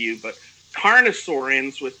to review, but Carnosaur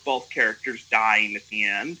ends with both characters dying at the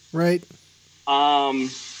end. Right. And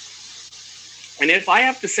if I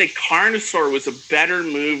have to say Carnosaur was a better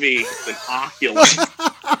movie than Oculus,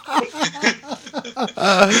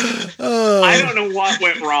 I don't know what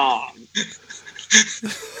went wrong.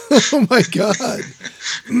 Oh my God.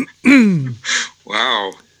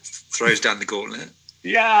 Wow. Throws down the gauntlet.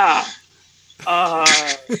 Yeah. But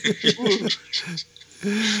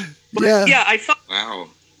yeah, I thought. Wow.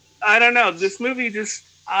 I don't know. This movie just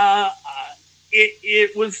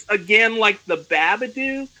it was again like The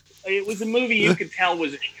Babadook. It was a movie you could tell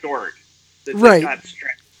was short that Right. got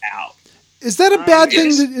stretched out. Is that a bad thing?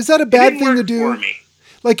 Is that a bad thing to do? For me.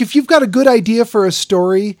 Like, if you've got a good idea for a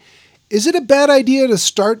story, is it a bad idea to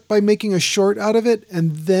start by making a short out of it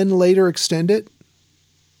and then later extend it?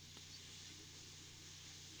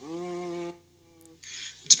 It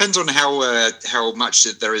depends on how much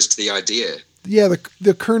there is to the idea. Yeah,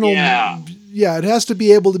 the kernel. Yeah. It has to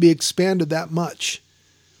be able to be expanded that much.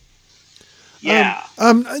 Yeah.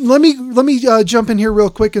 Let me jump in here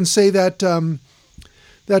real quick and say that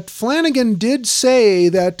that Flanagan did say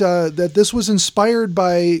that this was inspired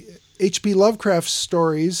by H.P. Lovecraft's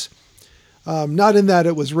stories. Not in that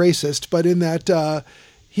it was racist, but in that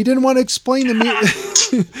He didn't want to explain he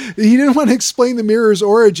didn't want to explain the mirror's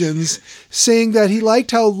origins, saying that he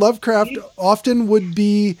liked how Lovecraft often would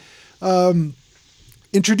be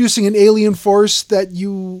introducing an alien force that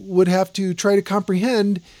you would have to try to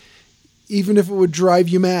comprehend, even if it would drive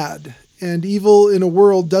you mad. And evil in a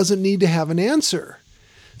world doesn't need to have an answer.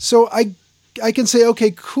 So I can say,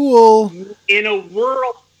 okay, cool. In a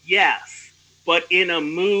world, yes, but in a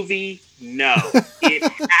movie, no. It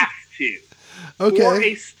has to. Okay. For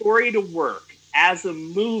a story to work as a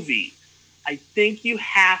movie, I think you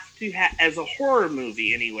have to as a horror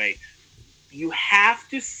movie anyway, you have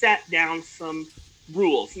to set down some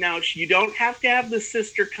rules. Now, you don't have to have the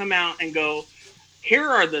sister come out and go, here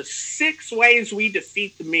are the 6 ways we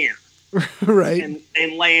defeat the mirror. Right.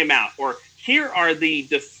 And lay them out. Or here are the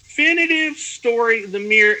definitive story of the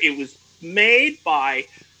mirror. It was made by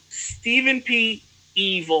Stephen P.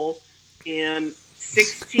 Evil in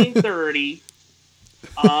 1630.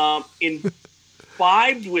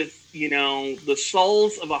 Imbibed with, the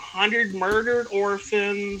souls of 100 murdered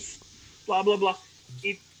orphans, blah, blah, blah.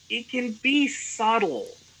 It can be subtle.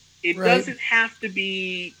 It doesn't have to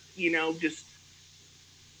be, just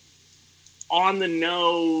on the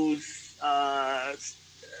nose,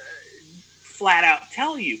 flat out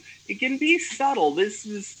tell you. It can be subtle. This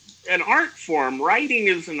is an art form. Writing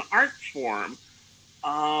is an art form.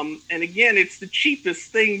 And again, it's the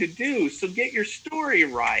cheapest thing to do. So get your story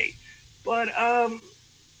right. But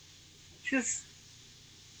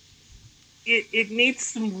it needs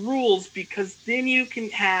some rules, because then you can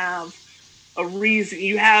have a reason.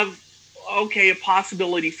 You have, a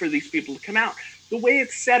possibility for these people to come out. The way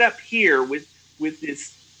it's set up here with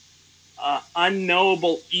this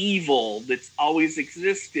unknowable evil that's always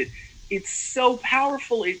existed, it's so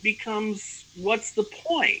powerful, it becomes, what's the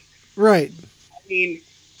point? Right. I mean,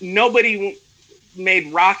 nobody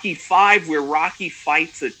made Rocky V where Rocky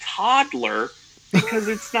fights a toddler, because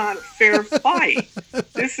it's not a fair fight.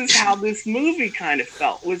 This is how this movie kind of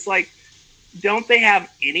felt. It was like, don't they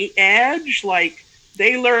have any edge? Like,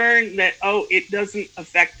 they learn that, it doesn't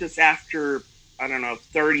affect us after,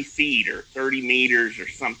 30 feet or 30 meters or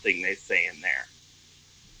something, they say in there.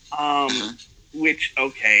 Which,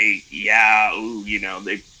 okay, yeah,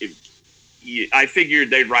 I figured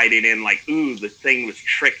they'd write it in like, the thing was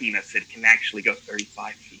tricking us. It can actually go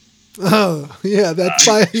 35 feet. Oh, yeah, that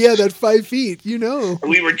 5 feet,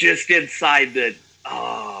 We were just inside the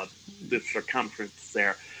circumference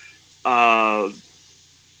there.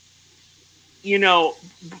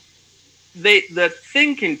 The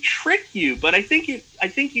thing can trick you, but I think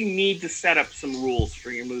you need to set up some rules for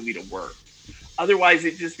your movie to work. Otherwise,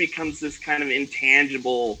 it just becomes this kind of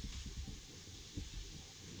intangible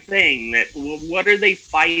thing that, what are they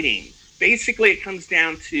fighting? Basically, it comes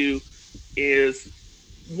down to is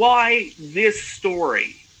why this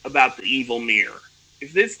story about the evil mirror.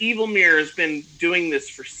 If this evil mirror has been doing this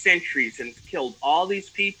for centuries and killed all these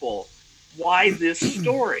people, why this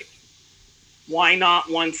story? Why not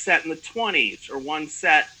one set in the 20s or one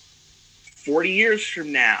set 40 years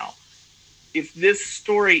from now? If this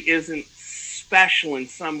story isn't special in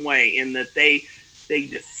some way, in that they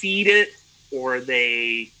defeat it, or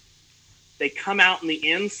they come out in the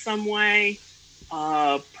end some way,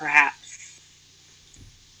 perhaps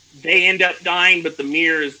they end up dying, but the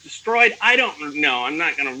mirror is destroyed. I don't know. I'm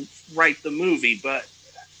not going to write the movie, but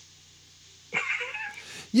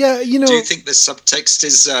yeah, Do you think the subtext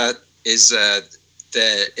is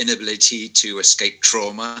their inability to escape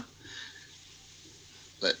trauma?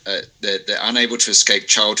 They're unable to escape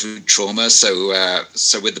childhood trauma. So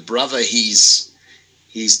with the brother, he's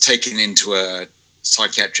taken into a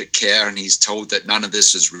psychiatric care, and he's told that none of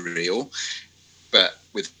this was real. But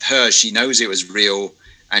with her, she knows it was real,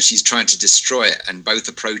 and she's trying to destroy it. And both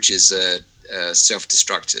approaches are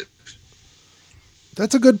self-destructive.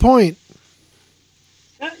 That's a good point.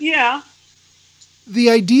 Yeah.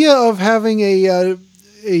 The idea of having a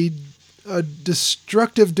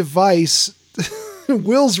destructive device,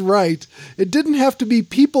 Will's right. It didn't have to be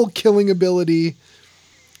people killing ability,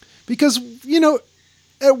 because,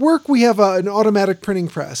 at work we have an automatic printing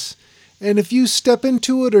press, and if you step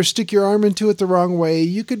into it or stick your arm into it the wrong way,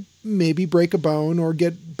 you could maybe break a bone or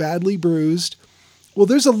get badly bruised. Well,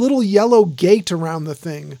 there's a little yellow gate around the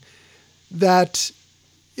thing that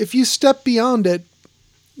if you step beyond it,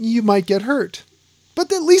 you might get hurt.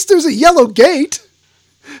 But at least there's a yellow gate.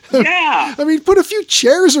 Yeah. I mean, put a few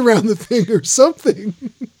chairs around the thing or something.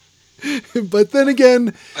 But then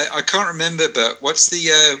again, I can't remember, but what's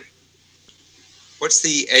the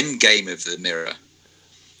end game of the mirror?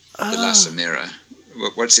 The laser mirror.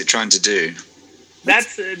 What's it trying to do?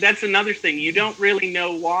 That's another thing. You don't really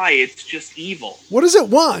know why. It's just evil. What does it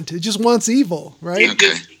want? It just wants evil, right? It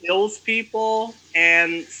just kills people,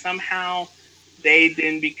 and somehow they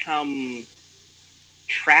then become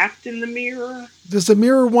trapped in the mirror. Does the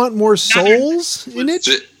mirror want more souls in it?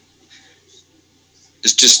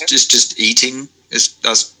 It's just eating.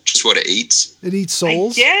 That's just what it eats. It eats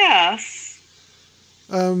souls. Yes.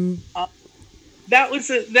 That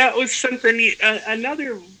was something.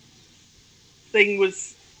 Another thing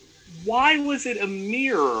was, why was it a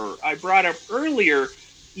mirror? I brought up earlier.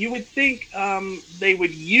 You would think they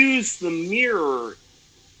would use the mirror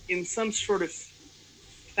in some sort of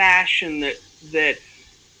fashion that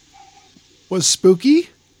was spooky.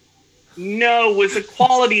 No, was a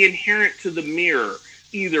quality inherent to the mirror,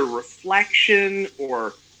 either reflection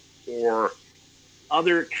or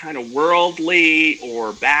other kind of worldly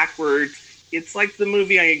or backwards. It's like the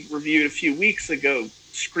movie I reviewed a few weeks ago,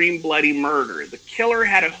 Scream Bloody Murder. The killer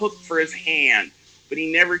had a hook for his hand, but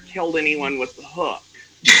he never killed anyone with the hook.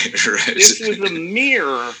 Right. This was a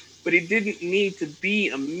mirror, but it didn't need to be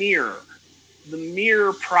a mirror. The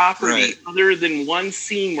mirror property, other than one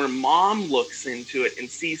scene where Mom looks into it and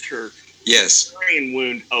sees her brain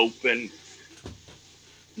wound open,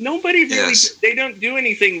 nobody really, they don't do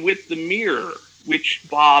anything with the mirror, which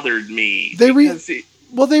bothered me. They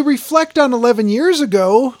reflect on 11 years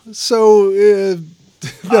ago, so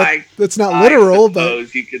that's not literal,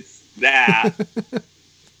 but you could that.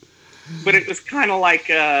 But it was kind of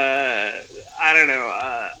like I don't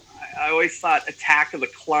know. I always thought Attack of the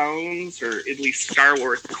Clones, or at least Star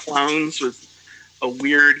Wars Clones, was a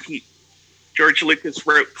weird. George Lucas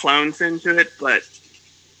wrote clones into it, but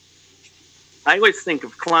I always think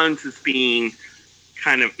of clones as being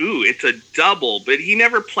kind of, it's a double, but he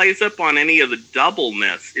never plays up on any of the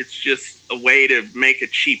doubleness. It's just a way to make a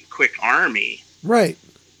cheap, quick army. Right.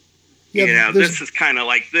 Yeah, this is kind of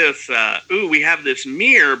like this. We have this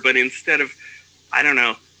mirror, but instead of, I don't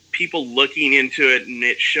know, people looking into it and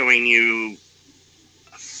it showing you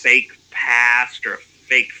a fake past or a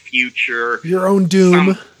fake future. Your own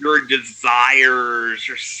doom. Your desires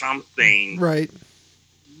or something. Right.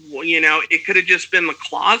 Well, it could have just been the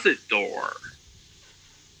closet door.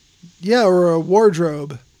 Yeah, or a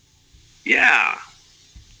wardrobe. Yeah.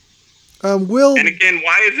 And again,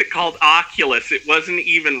 why is it called Oculus? It wasn't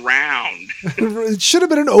even round. It should have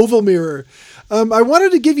been an oval mirror. I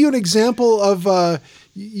wanted to give you an example of,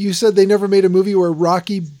 you said they never made a movie where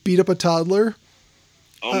Rocky beat up a toddler.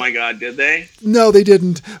 Oh my God, did they? No, they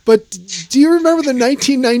didn't. But do you remember the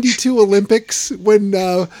 1992 Olympics when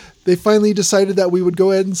they finally decided that we would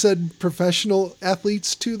go ahead and send professional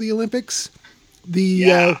athletes to the Olympics?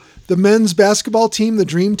 The men's basketball team, the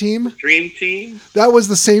Dream Team. Dream Team? That was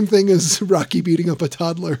the same thing as Rocky beating up a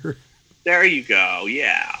toddler. There you go,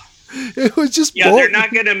 yeah. It was just they're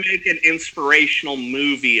not going to make an inspirational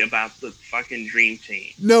movie about the fucking Dream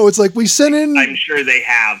Team. No, it's like we sent in... I'm sure they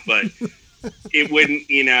have, but it wouldn't,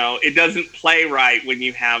 it doesn't play right when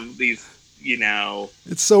you have these,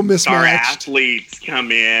 it's so mismatched. Star athletes come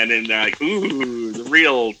in and they're like, ooh, the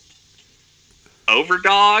real...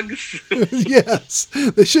 Overdogs? Yes,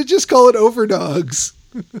 they should just call it Overdogs.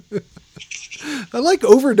 I like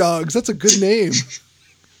Overdogs. That's a good name.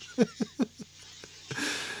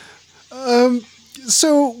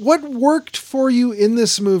 So what worked for you in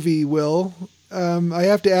this movie, Will? I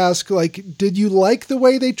have to ask, did you like the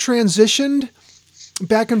way they transitioned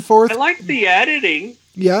back and forth? I liked the editing.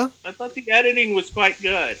 Yeah? I thought the editing was quite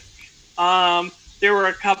good. There were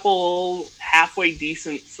a couple halfway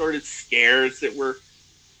decent sort of scares that were,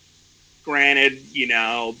 granted,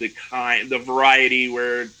 the variety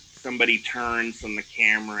where somebody turns and the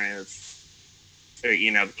camera is,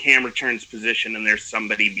 the camera turns position and there's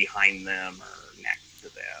somebody behind them or next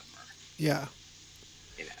to them. Yeah.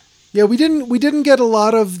 Yeah, we didn't get a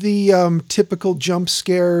lot of the typical jump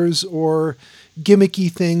scares or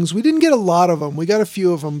gimmicky things. We didn't get a lot of them. We got a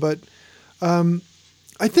few of them, but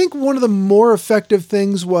I think one of the more effective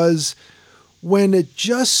things was when it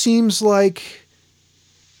just seems like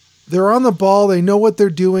they're on the ball, they know what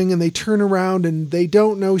they're doing, and they turn around and they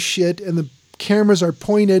don't know shit, and the cameras are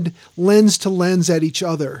pointed lens to lens at each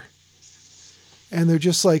other. And they're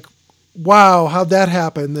just like, wow, how'd that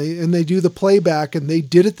happen? They do the playback, and they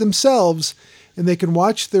did it themselves, and they can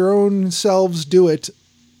watch their own selves do it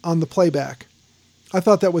on the playback. I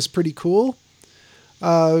thought that was pretty cool.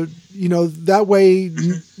 That way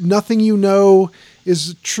nothing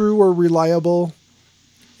is true or reliable.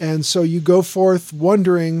 And so you go forth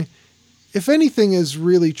wondering if anything is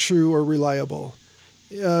really true or reliable,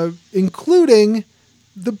 including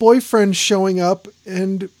the boyfriend showing up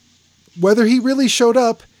and whether he really showed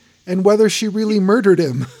up and whether she really murdered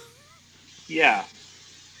him Yeah.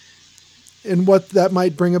 and what that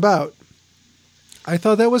might bring about. I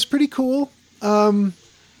thought that was pretty cool.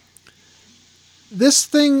 This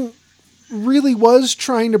thing really was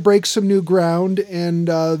trying to break some new ground, and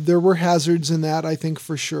there were hazards in that, I think,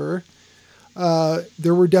 for sure.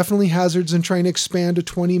 There were definitely hazards in trying to expand a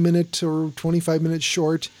 20-minute or 25-minute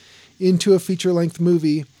short into a feature-length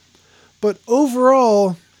movie. But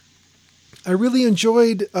overall, I really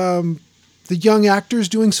enjoyed the young actors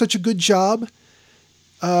doing such a good job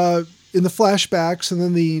in the flashbacks, and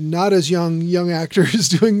then the not as young actors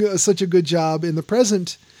doing such a good job in the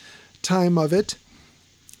present time of it.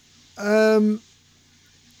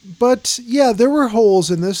 But yeah, there were holes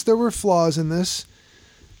in this. There were flaws in this.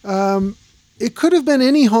 It could have been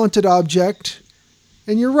any haunted object.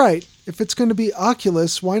 And you're right. If it's going to be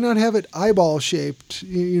Oculus, why not have it eyeball shaped,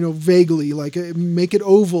 vaguely, like make it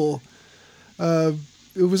oval. It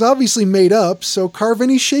was obviously made up, so carve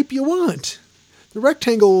any shape you want. The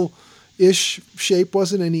rectangle-ish shape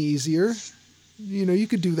wasn't any easier. You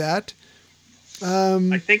could do that.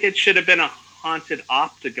 I think it should have been a haunted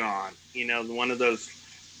octagon. One of those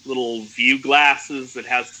little view glasses that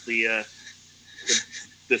has the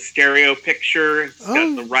stereo picture. It's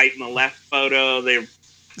got the right and the left photo. They're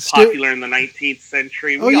popular in the 19th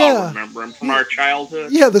century. We all remember them from our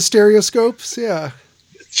childhood. Yeah, the stereoscopes. Yeah.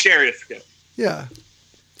 Stereoscope. Yeah.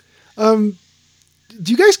 Do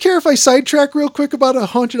you guys care if I sidetrack real quick about a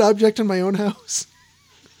haunted object in my own house?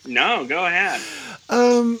 No, go ahead.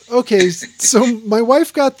 Okay, so my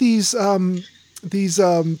wife got these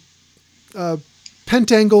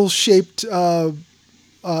pentangle shaped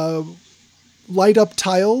light up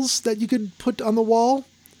tiles that you could put on the wall.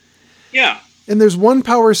 Yeah. And there's one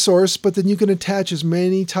power source, but then you can attach as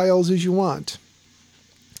many tiles as you want.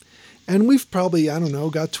 And we've probably,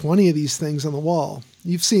 got 20 of these things on the wall.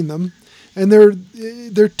 You've seen them. And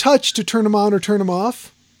they're touch to turn them on or turn them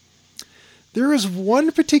off. There is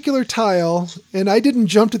one particular tile, and I didn't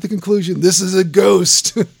jump to the conclusion, this is a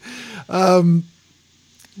ghost. But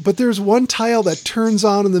there's one tile that turns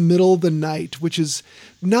on in the middle of the night, which is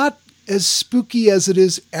not as spooky as it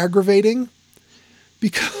is aggravating,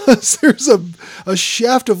 because there's a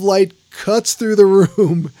shaft of light cuts through the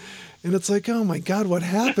room, and it's like, oh my God, what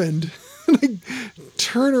happened? And I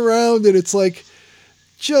turn around, and it's like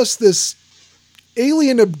just this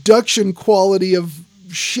alien abduction quality of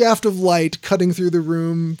shaft of light cutting through the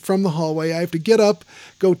room from the hallway. I have to get up,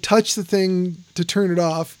 go touch the thing to turn it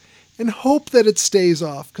off, and hope that it stays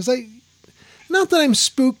off. Because not that I'm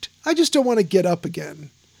spooked, I just don't want to get up again.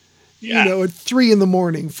 Yeah. At 3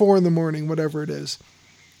 a.m, 4 a.m, whatever it is.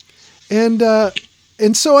 And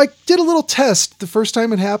so I did a little test the first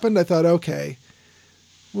time it happened. I thought, okay,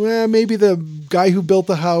 well, maybe the guy who built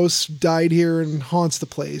the house died here and haunts the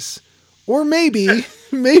place. Or maybe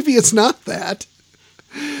it's not that.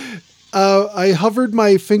 I hovered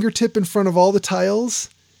my fingertip in front of all the tiles.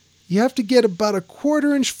 You have to get about a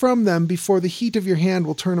 1/4 inch from them before the heat of your hand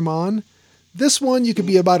will turn them on. This one, you could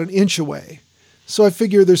be about 1 inch away. So I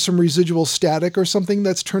figure there's some residual static or something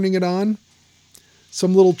that's turning it on.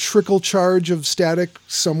 Some little trickle charge of static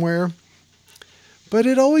somewhere. But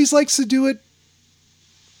it always likes to do it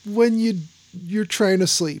when you're trying to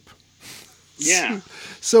sleep. Yeah.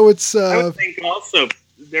 So it's... I would think also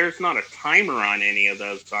there's not a timer on any of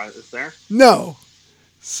those, is there? No.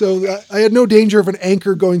 So I had no danger of an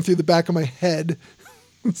anchor going through the back of my head.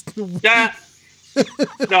 Yeah.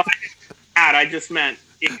 No, I just meant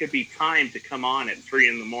it could be timed to come on at 3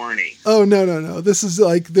 a.m. Oh, no. This is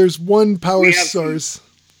like, there's one power source.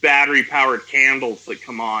 Battery-powered candles that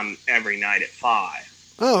come on every night at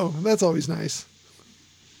 5. Oh, that's always nice.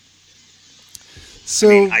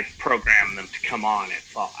 So I program them to come on at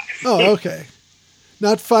 5. Oh, okay.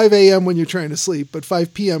 Not 5 a.m. when you're trying to sleep, but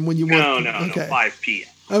 5 p.m. when you want. No, 5 p.m.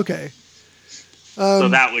 Okay. So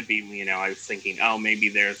that would be, I was thinking, maybe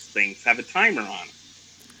there's things have a timer on.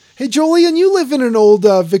 Hey, Jolien, you live in an old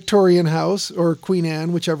Victorian house, or Queen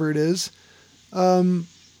Anne, whichever it is. Do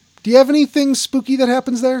you have anything spooky that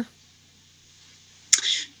happens there?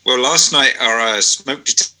 Well, last night our smoke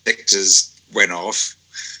detectors went off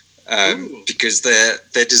because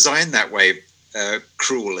they're designed that way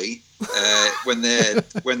cruelly. When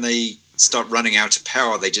they start running out of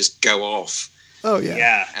power, they just go off. Oh yeah.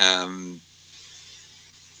 Yeah.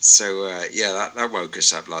 That woke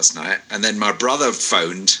us up last night. And then my brother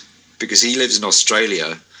phoned because he lives in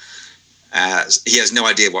Australia. He has no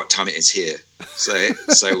idea what time it is here. So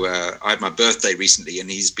I had my birthday recently, and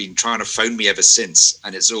he's been trying to phone me ever since.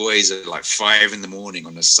 And it's always at like 5 a.m.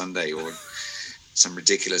 on a Sunday or some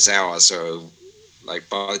ridiculous hour. So Like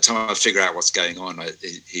by the time I figure out what's going on,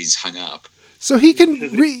 he's hung up. So he can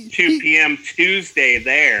 2 p.m. Tuesday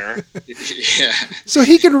there. Yeah. So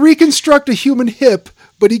he can reconstruct a human hip,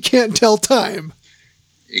 but he can't tell time.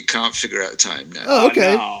 He can't figure out time now. Oh,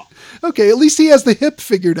 okay. No. Okay, at least he has the hip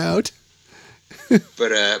figured out.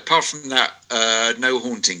 But apart from that, no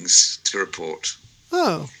hauntings to report.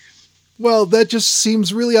 Oh. Well, that just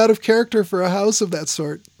seems really out of character for a house of that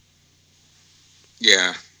sort.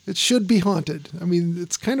 Yeah. It should be haunted. I mean,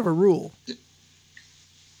 it's kind of a rule.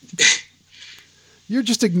 You're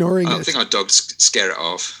just ignoring it. I think our dogs scare it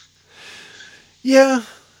off. Yeah,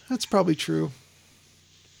 that's probably true.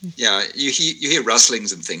 Yeah, you hear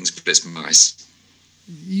rustlings and things, but it's mice.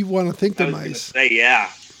 You want to think I they're was gonna mice. say, yeah.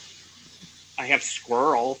 I have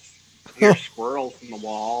squirrels. I hear squirrels in the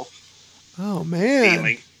wall. Oh, man.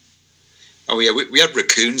 Ceiling. Oh, yeah, we had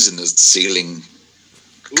raccoons in the ceiling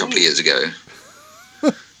a couple of years ago.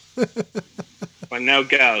 But no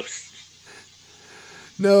ghosts.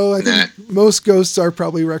 No, I think most ghosts are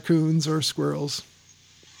probably raccoons or squirrels.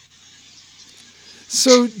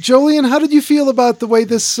 So, Jolien, how did you feel about the way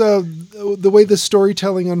this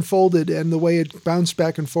storytelling unfolded and the way it bounced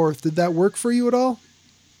back and forth? Did that work for you at all?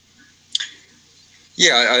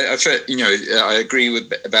 Yeah, I felt, I agree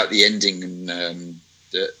about the ending and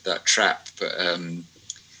that trap, but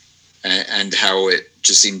and how it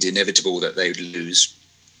just seemed inevitable that they would lose.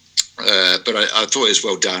 But I thought it was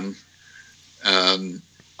well done.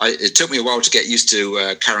 It took me a while to get used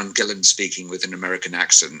to Karen Gillan speaking with an American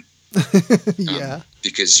accent. Yeah.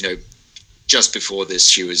 Because just before this,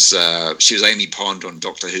 she was Amy Pond on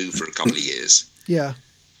Doctor Who for a couple of years. Yeah.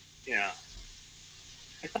 Yeah.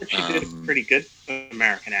 I thought she did a pretty good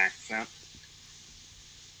American accent.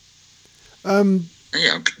 Yeah,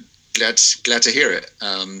 I'm glad to hear it.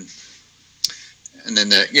 And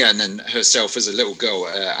then herself as a little girl,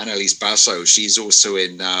 Annalise Basso. She's also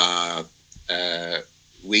in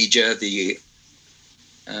Ouija.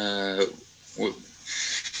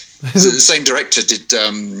 So the same director did.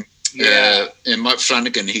 Mike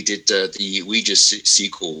Flanagan. He did the Ouija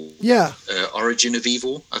sequel. Yeah. Origin of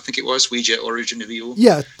Evil. I think it was Ouija: Origin of Evil.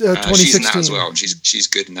 Yeah, 2016. She's in that as well. And she's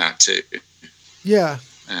good in that too. Yeah.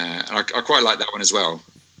 And I quite like that one as well.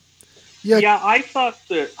 Yeah. Yeah, I thought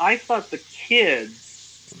the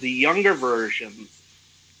kids, the younger versions,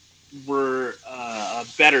 were a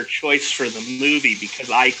better choice for the movie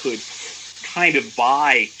because I could kind of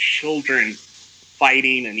buy children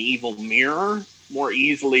fighting an evil mirror more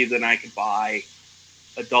easily than I could buy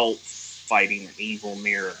adults fighting an evil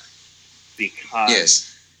mirror. Because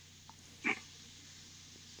Yes.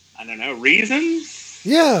 I don't know, reasons?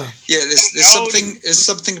 Yeah. Yeah, there's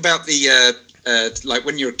something about the like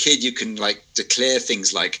when you're a kid, you can like declare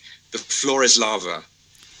things like the floor is lava,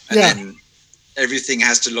 and then everything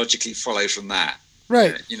has to logically follow from that.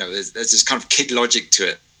 Right. There's this kind of kid logic to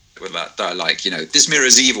it with that I like. This mirror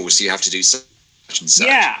is evil, so you have to do such and such.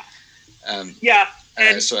 Yeah.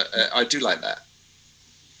 So I do like that.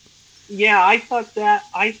 Yeah, I thought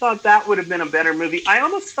that would have been a better movie. I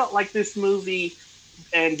almost felt like this movie,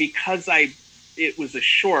 and because it was a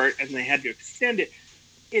short and they had to extend it,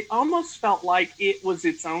 it almost felt like it was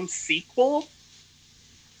its own sequel.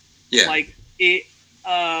 Yeah. Like it,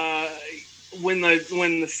 when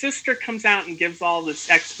the sister comes out and gives all this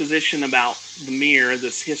exposition about the mirror,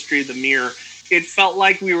 this history of the mirror, it felt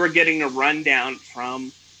like we were getting a rundown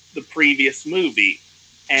from the previous movie.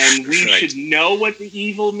 And we should know what the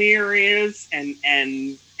evil mirror is and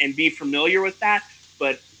be familiar with that.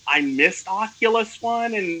 But I missed Oculus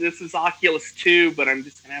 1, and this is Oculus 2, but I'm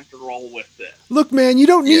just going to have to roll with it. Look, man, you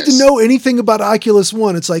don't need to know anything about Oculus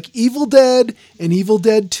 1. It's like Evil Dead and Evil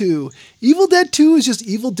Dead 2. Evil Dead 2 is just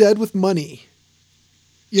Evil Dead with money.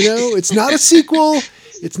 It's not a sequel.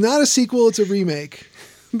 It's not a sequel. It's a remake.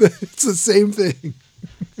 It's the same thing.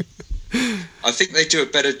 I think they do a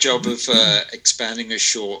better job of expanding a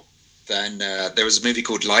short than there was a movie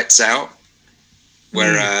called Lights Out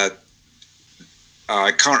where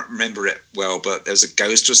I can't remember it well, but there's a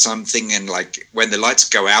ghost or something, and like when the lights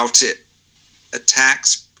go out, it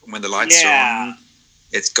attacks. When the lights are on,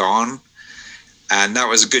 it's gone. And that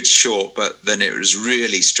was a good short, but then it was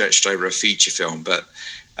really stretched over a feature film. But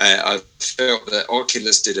I felt that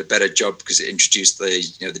Oculus did a better job because it introduced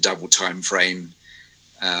the double time frame.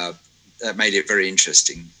 That made it very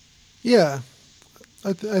interesting. Yeah,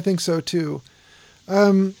 I think so too.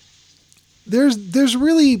 There's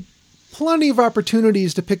really plenty of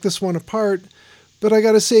opportunities to pick this one apart, but I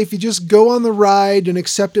gotta say, if you just go on the ride and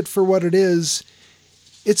accept it for what it is,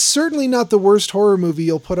 it's certainly not the worst horror movie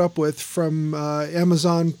you'll put up with from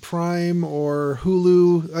Amazon Prime or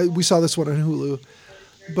Hulu. We saw this one on Hulu,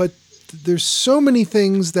 but there's so many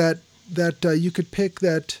things that you could pick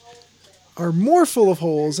that are more full of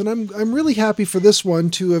holes, and I'm really happy for this one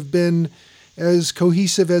to have been as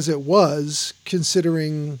cohesive as it was,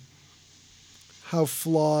 considering how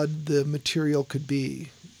flawed the material could be.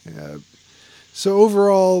 So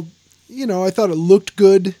overall, I thought it looked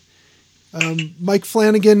good. Mike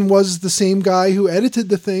Flanagan was the same guy who edited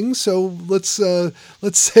the thing, so let's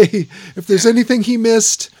say if there's anything he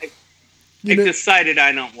missed, I decided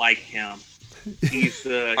I don't like him. He's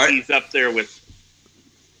up there with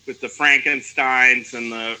the Frankensteins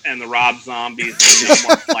and the Rob Zombies, and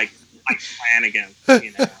almost like Flanagan.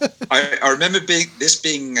 I remember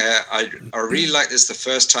I really liked this the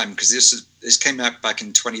first time because this came out back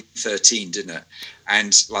in 2013, didn't it?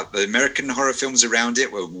 And like the American horror films around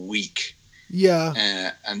it were weak.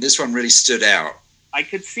 Yeah. And this one really stood out. I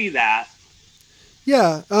could see that.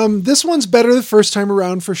 Yeah. This one's better the first time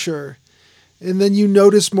around for sure. And then you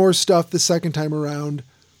notice more stuff the second time around,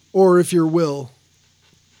 or if you're Will.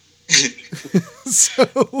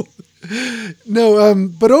 So, no,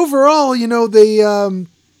 but overall, they, I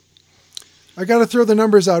got to throw the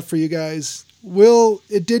numbers out for you guys. Will,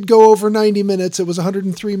 it did go over 90 minutes. It was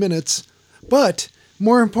 103 minutes. But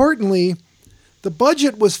more importantly, the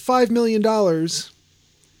budget was $5 million,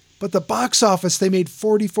 but the box office, they made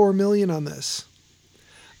 $44 million on this.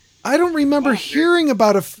 I don't remember hearing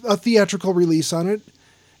about a theatrical release on it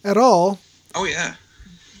at all. Oh, yeah.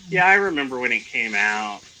 Yeah, I remember when it came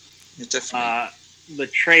out. Yeah, definitely. The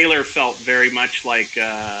trailer felt very much like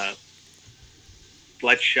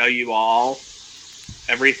Let's Show You All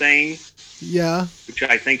Everything. Yeah. Which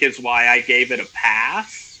I think is why I gave it a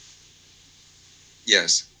pass.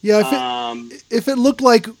 Yes. Yeah, if it looked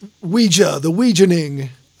like Ouija, the Ouijaning,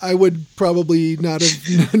 I would probably not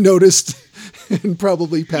have noticed and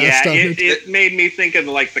probably passed on it. It made me think of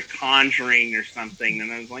like The Conjuring or something,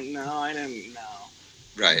 and I was like, no, I didn't know.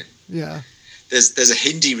 Right. Yeah. There's a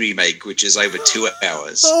Hindi remake which is over 2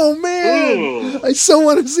 hours. Oh man, ooh. I so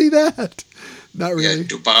want to see that. Not really. Yeah,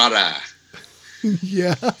 Dubara.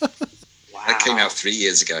 Yeah. Wow. That came out 3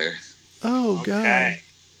 years ago. Oh god. Okay.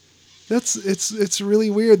 It's really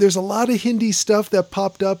weird. There's a lot of Hindi stuff that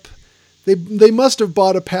popped up. They must have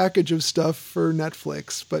bought a package of stuff for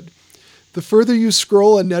Netflix, but the further you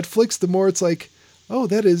scroll on Netflix, the more it's like, oh,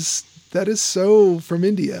 that is so from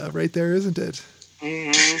India right there, isn't it?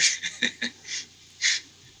 Mm-hmm.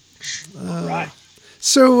 Right.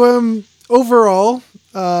 So overall,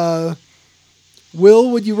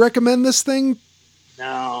 Will, would you recommend this thing?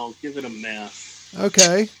 No, give it a miss.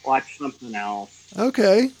 Okay. Watch something else.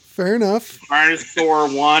 Okay, fair enough.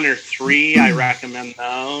 Carnosaur 1 or 3, I recommend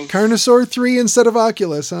those. Carnosaur 3 instead of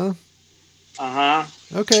Oculus, huh? Uh-huh.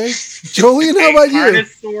 Okay. Jolien, how about you?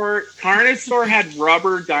 Carnosaur had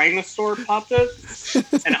rubber dinosaur puppets,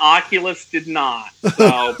 and Oculus did not.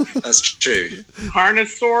 So that's true.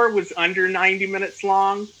 Carnosaur was under 90 minutes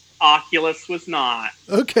long. Oculus was not.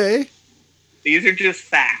 Okay. These are just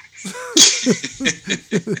facts.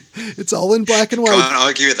 It's all in black and white. Can't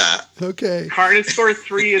argue with that. Okay. Carnosaur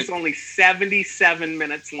 3 is only 77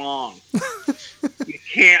 minutes long. You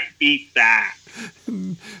can't beat that.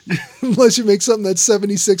 Unless you make something that's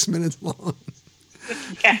 76 minutes long.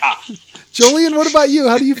 Yeah. Jolien, what about you?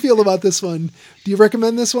 How do you feel about this one? Do you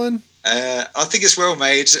recommend this one? I think it's well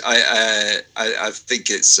made. I think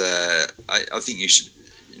it's. I think you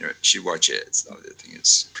should watch it. I think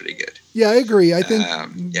it's pretty good. Yeah, I agree. I think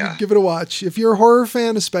give it a watch. If you're a horror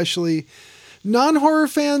fan, especially non-horror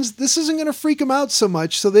fans, this isn't going to freak them out so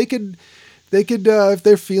much. So they could if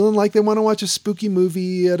they're feeling like they want to watch a spooky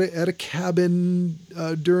movie at a cabin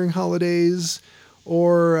during holidays,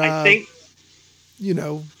 or I think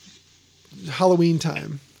Halloween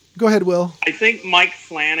time. Go ahead, Will. I think Mike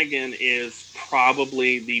Flanagan is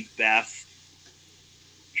probably the best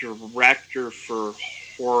director for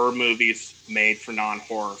horror movies made for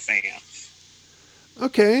non-horror fans.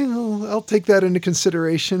 Okay, I'll take that into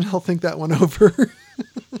consideration. I'll think that one over.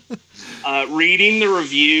 Reading the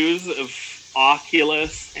reviews of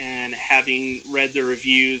Oculus and having read the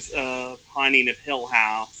reviews of Haunting of Hill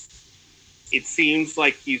House, it seems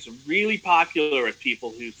like he's really popular with people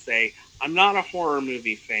who say, I'm not a horror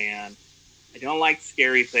movie fan. I don't like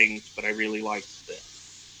scary things, but I really like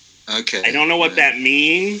this. Okay. I don't know what that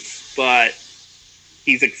means, but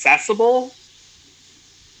he's accessible.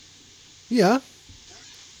 Yeah.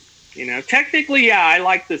 Technically, yeah, I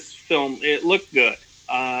like this film. It looked good.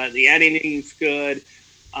 The editing's good.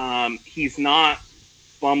 He's not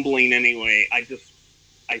bumbling anyway. I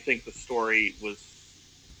think the story was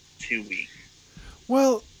too weak.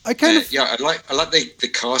 Well, I kind of I like the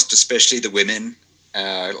cast, especially the women.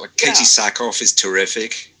 Like Katie Sackhoff is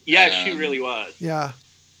terrific. Yeah, she really was. Yeah.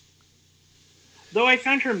 Though I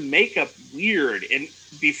found her makeup weird, and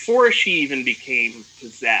before she even became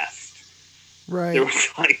possessed, Right. there was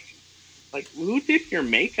like who did your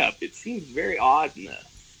makeup? It seems very odd in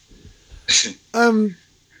this.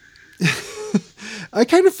 I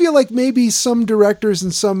kind of feel like maybe some directors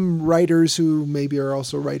and some writers who maybe are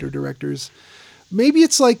also writer-directors, maybe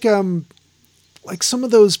it's like some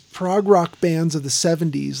of those prog rock bands of the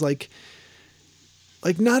 70s, like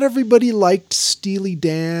not everybody liked Steely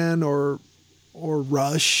Dan or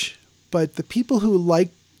Rush, but the people who like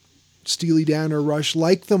Steely Dan or Rush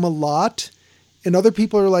like them a lot, and other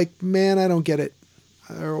people are like, man, I don't get it,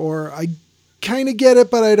 or I kind of get it,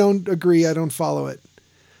 but I don't agree, I don't follow it.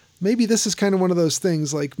 Maybe this is kind of one of those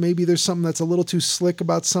things, like maybe there's something that's a little too slick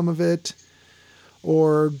about some of it,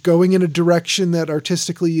 or going in a direction that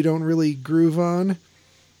artistically you don't really groove on.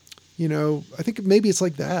 You know, I think maybe it's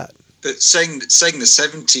like that. But saying the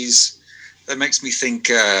 70s, that makes me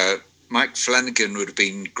think Mike Flanagan would have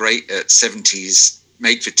been great at 70s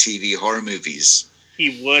made-for-TV horror movies.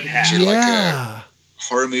 He would have. Yeah.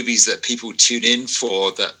 Horror movies that people tune in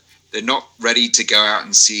for, that they're not ready to go out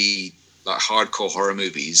and see, like hardcore horror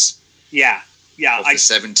movies. Yeah. Of the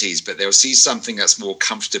 70s, but they'll see something that's more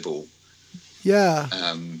comfortable. Yeah.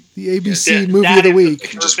 The ABC movie of the week. They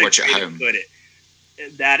can just watch at home.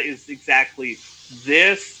 That is exactly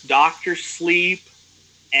this, Dr. Sleep,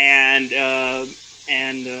 and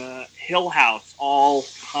Hill House, all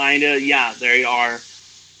kind of, they are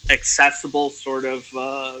accessible sort of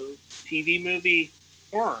TV movie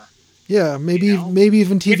horror. Yeah, maybe you know? maybe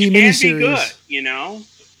even TV Which miniseries. can be good, you know.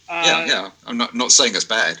 Yeah. I'm not saying it's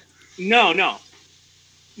bad. No.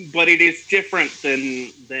 But it is different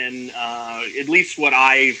than at least what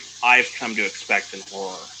I've come to expect in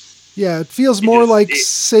horror. Yeah, it feels more like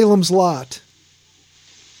Salem's Lot.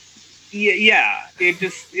 Yeah.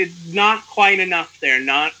 It's not quite enough there.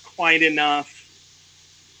 Not quite enough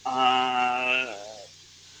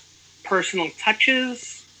personal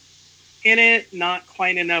touches in it. Not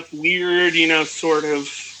quite enough weird, sort of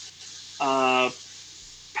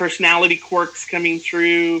personality quirks coming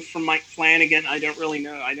through from Mike Flanagan. I don't really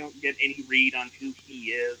know. I don't get any read on who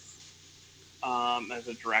he is as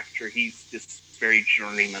a director. He's just very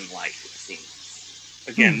journeyman-like, it seems.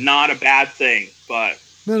 Again, not a bad thing, but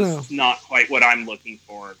no, not quite what I'm looking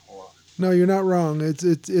for in horror. No, you're not wrong.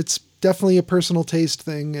 It's definitely a personal taste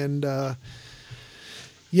thing, and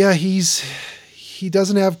he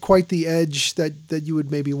doesn't have quite the edge that you would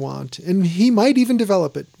maybe want, and he might even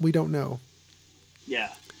develop it. We don't know. Yeah.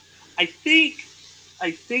 I think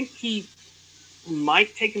he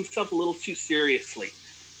might take himself a little too seriously,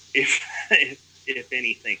 if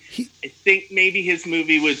anything. I think maybe his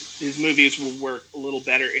movies will work a little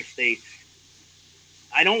better if they.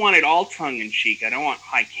 I don't want it all tongue in cheek. I don't want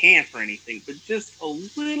high camp or anything, but just a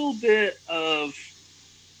little bit of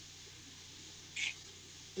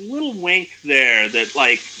a little wink there that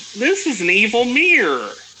like this is an evil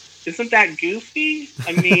mirror. Isn't that goofy?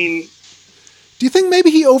 I mean. Do you think maybe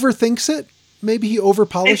he overthinks it? Maybe he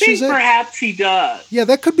overpolishes it? I think perhaps he does. Yeah,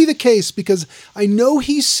 that could be the case, because I know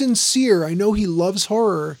he's sincere. I know he loves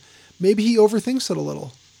horror. Maybe he overthinks it a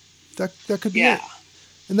little. That could be it.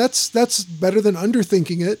 And that's better than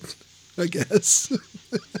underthinking it, I guess.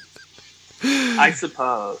 I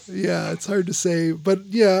suppose. Yeah, it's hard to say. But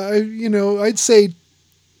yeah, I'd say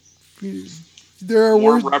there are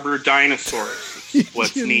more rubber dinosaurs.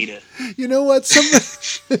 What's needed. You know what?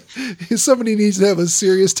 Somebody needs to have a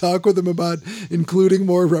serious talk with him about including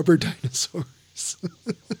more rubber dinosaurs.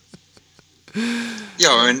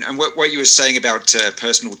 Yeah, and what you were saying about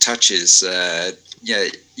personal touches, I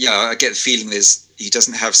get the feeling he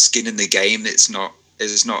doesn't have skin in the game. It's not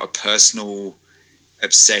a personal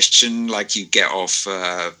obsession like you get off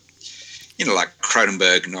like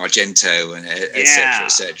Cronenberg and Argento and et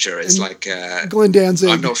cetera. It's and like Glenn Danzig.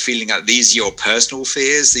 I'm not feeling that these are your personal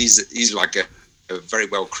fears. These are like a very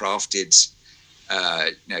well crafted,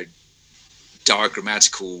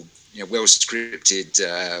 diagrammatical, well scripted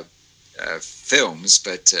films.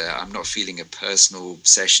 But I'm not feeling a personal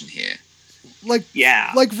obsession here. Like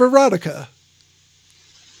Veronica.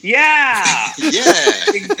 Yeah.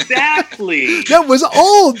 Exactly. That was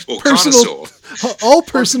all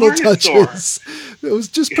personal touches. It was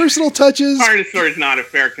just personal touches. Carnosaur is not a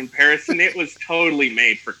fair comparison. It was totally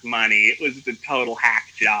made for money. It was a total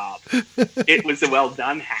hack job. It was a well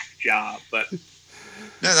done hack job, but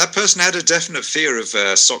no, that person had a definite fear of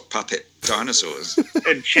sock puppet dinosaurs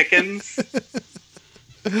and chickens.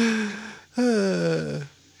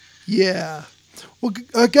 Yeah. Well,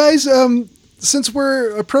 guys, since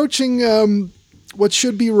we're approaching what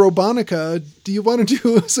should be Robonica. Do you want to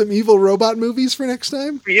do some evil robot movies for next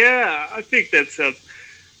time? Yeah, I think that sounds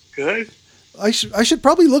good. I should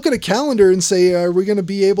probably look at a calendar and say, are we going to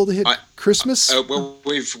be able to hit Christmas? Well,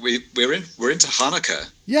 we're into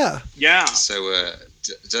Hanukkah. Yeah. So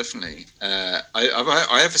definitely. I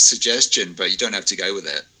have a suggestion, but you don't have to go with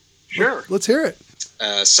it. Sure. Let's hear it.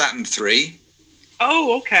 Saturn 3.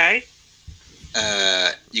 Oh, okay.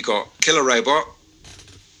 You got Killer Robot.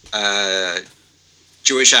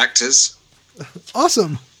 Jewish actors.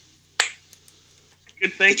 Awesome.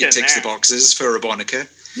 Good thinking. It ticks the boxes for Robonica.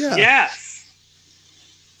 Yeah. Yes.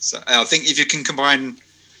 So I think if you can combine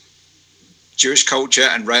Jewish culture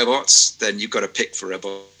and robots, then you've got to pick for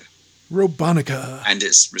Robonica. And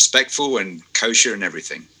it's respectful and kosher and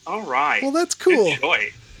everything. All right. Well, that's cool. Good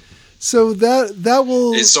choice. So that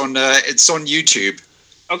will. It's on YouTube.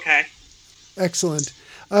 Okay. Excellent.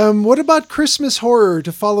 What about Christmas horror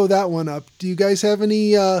to follow that one up? Do you guys have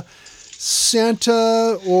any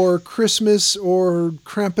Santa or Christmas or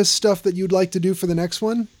Krampus stuff that you'd like to do for the next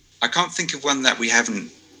one? I can't think of one that we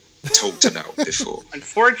haven't talked about before.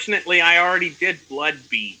 Unfortunately, I already did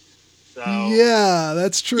Bloodbeat. So yeah,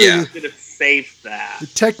 that's true. Yeah. I should have saved that.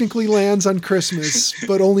 It technically lands on Christmas,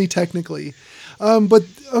 but only technically. But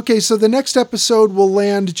okay, so the next episode will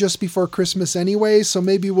land just before Christmas anyway. So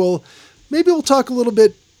maybe we'll talk a little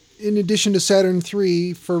bit. In addition to Saturn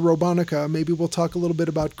 3 for Robonica, maybe we'll talk a little bit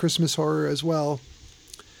about Christmas horror as well.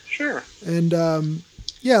 Sure. And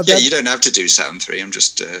you don't have to do Saturn 3. I'm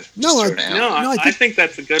just throwing it out. I think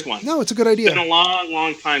that's a good one. No, it's a good idea. It's been a long,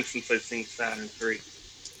 long time since I've seen Saturn 3.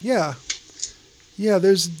 Yeah. Yeah,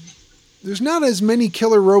 there's not as many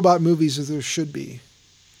killer robot movies as there should be.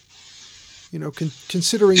 You know,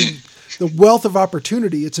 considering the wealth of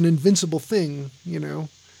opportunity, it's an invincible thing, you know.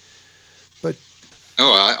 But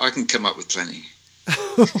I can come up with plenty.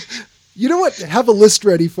 You know what? Have a list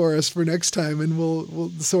ready for us for next time, and we'll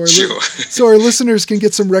so our listeners can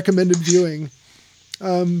get some recommended viewing.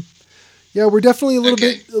 Yeah, we're definitely a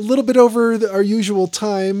little bit over our usual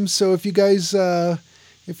time. So if you guys,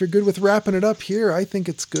 if you're good with wrapping it up here, I think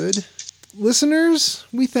it's good. Listeners,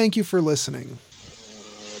 we thank you for listening.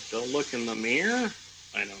 Don't look in the mirror.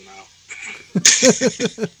 I don't know.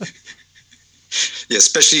 Yeah,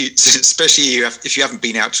 especially if you haven't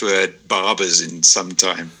been out to a barber's in some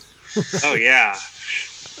time. Oh yeah.